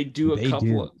 They do They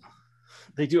do.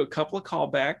 They do a couple of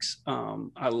callbacks.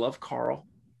 I love Carl.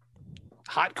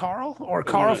 Hot Carl or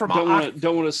Carl from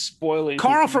don't want to spoil anything.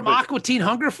 Carl from but Aqua Teen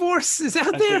Hunger Force is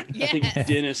out I there. think, I think Yes.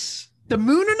 Dennis. The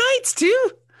Mooner Knights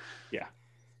too.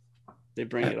 They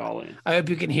bring it all in. I hope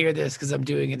you can hear this because I'm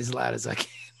doing it as loud as I can.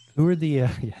 Who are the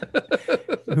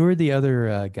who are the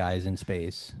other guys in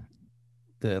space?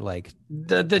 The like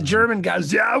The German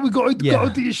guys, yeah, we're going to Yeah.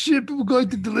 go to your ship and we're going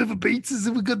to deliver pizzas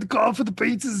and we're going to call for the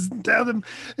pizzas and tell them,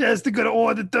 yes, they're going to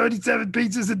order 37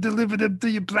 pizzas and deliver them to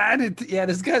your planet. Yeah,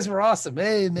 those guys were awesome.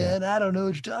 Hey, man, I don't know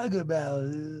what you're talking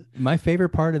about. my favorite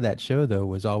part of that show though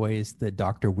was always the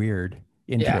Dr. Weird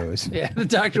intros. Yeah, the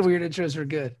Dr. Weird intros were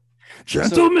good.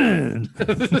 Gentlemen.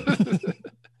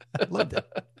 I loved it.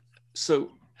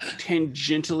 So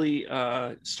tangentially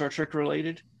Star Trek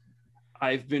related,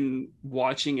 I've been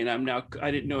watching and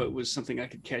I didn't know it was something I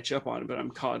could catch up on, but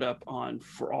I'm caught up on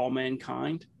For All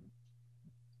Mankind.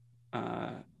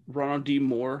 Ronald D.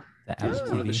 Moore The is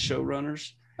Apple one of the TV.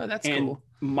 showrunners, Oh, that's and cool.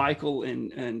 Michael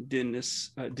and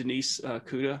Denise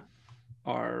Kuda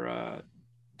are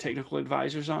technical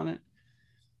advisors on it,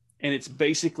 and it's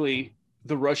basically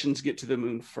the Russians get to the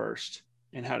moon first,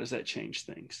 and how does that change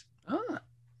things? Ah,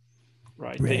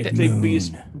 Right? Red We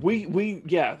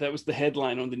that was the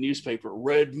headline on the newspaper.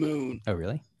 Red Moon. Oh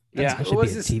really? Yeah, I should What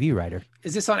be a was this? TV writer.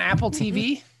 is this on Apple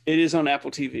TV? it is on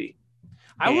Apple TV.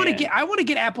 I want to And-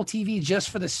 get Apple TV just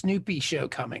for the Snoopy show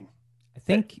coming. I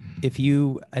think if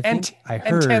you I And think I and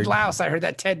heard Ted Laus. I heard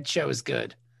that Ted show is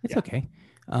good. it's Yeah. okay.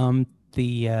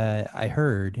 I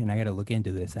heard, and I got to look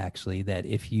into this actually, that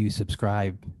if you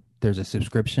subscribe, there's a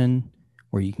subscription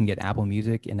where you can get Apple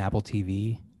Music and Apple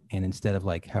TV, and instead of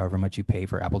like however much you pay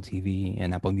for Apple TV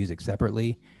and Apple Music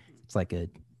separately, it's like a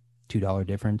 $2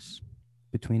 difference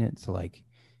between it. So like,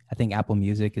 I think Apple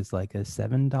Music is like a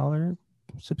 $7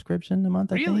 subscription a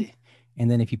month. I Really? think. And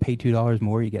then if you pay $2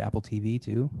 more, you get Apple TV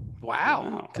too. Wow.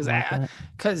 Wow. Because Something like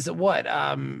that. what?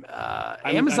 I'm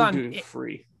Amazon doing it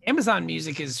free. Amazon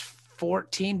Music is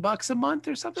 $14 a month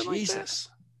or something like that. Jesus.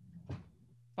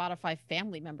 Spotify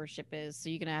family membership is, so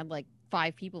you can add like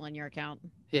 5 people in your account.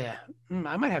 Yeah,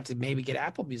 I might have to maybe get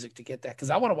Apple Music to get that because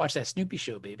I want to watch that Snoopy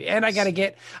show, baby. And I gotta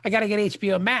get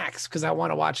HBO Max because I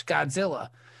want to watch Godzilla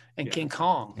and Yeah. King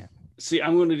Kong. Yeah. See,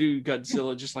 I'm going to do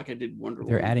Godzilla just like I did Wonder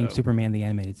They're Woman. adding though. Superman the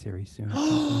animated series soon.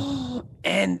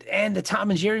 and the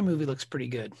Tom and Jerry movie looks pretty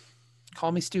good.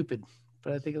 Call me stupid,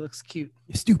 but I think it looks cute.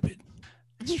 You're stupid.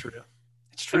 It's true.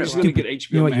 It's I'm true. just going to Stupid. get HBO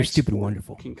You know what? You're Max stupid for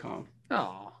wonderful. King Kong.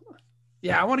 Oh,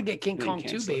 yeah. I want to get King Then Kong too,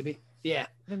 cancel it. baby. Yeah.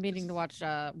 I've been meaning to watch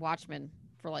Watchmen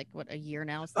for like a year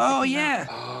now. since it Oh came out. yeah.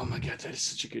 Oh my god, that is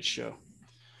such a good show.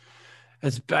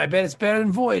 I bet it's better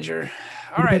than Voyager.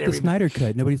 All What right, about the everybody. Snyder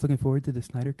Cut? Nobody's looking forward to the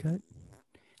Snyder Cut.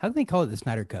 How do they call it the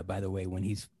Snyder Cut? By the way, when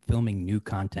he's filming new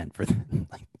content for the,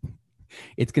 like,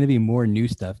 it's going to be more new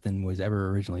stuff than was ever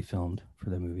originally filmed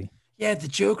for the movie. Yeah, the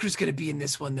Joker's gonna be in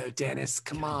this one though, Dennis.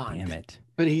 Come on. Damn it!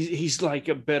 But he's like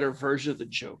a better version of the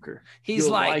Joker. He's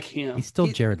You'll like him. He's still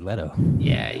He- Jared Leto.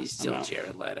 Yeah, he's still Wow.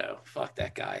 Jared Leto. Fuck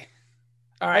that guy.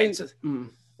 All right. So,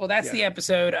 Mm. well, that's Yeah. the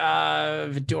episode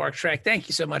of Dork Trek. Thank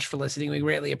you so much for listening. We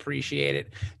greatly appreciate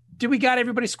it. Did we got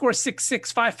everybody score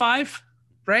 6655?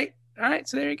 Right? All right.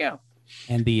 So there you go.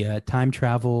 And the time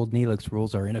travel Neelix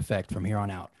rules are in effect from here on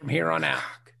out. From here on out.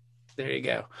 There you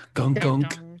go. Gunk Dun,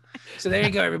 gunk. dun. So there you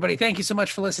go, everybody. Thank you so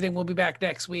much for listening. We'll be back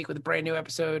next week with a brand new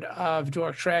episode of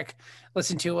Dork Trek.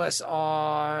 Listen to us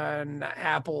on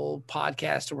Apple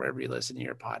Podcast or wherever you listen to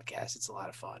your podcast. It's a lot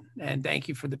of fun. And thank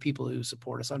you for the people who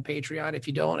support us on Patreon. If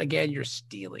you don't, again, you're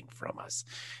stealing from us,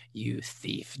 you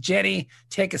thief. Jenny,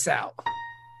 take us out.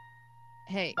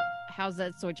 Hey, how's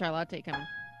that soy chai latte coming?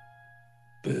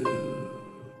 Boo.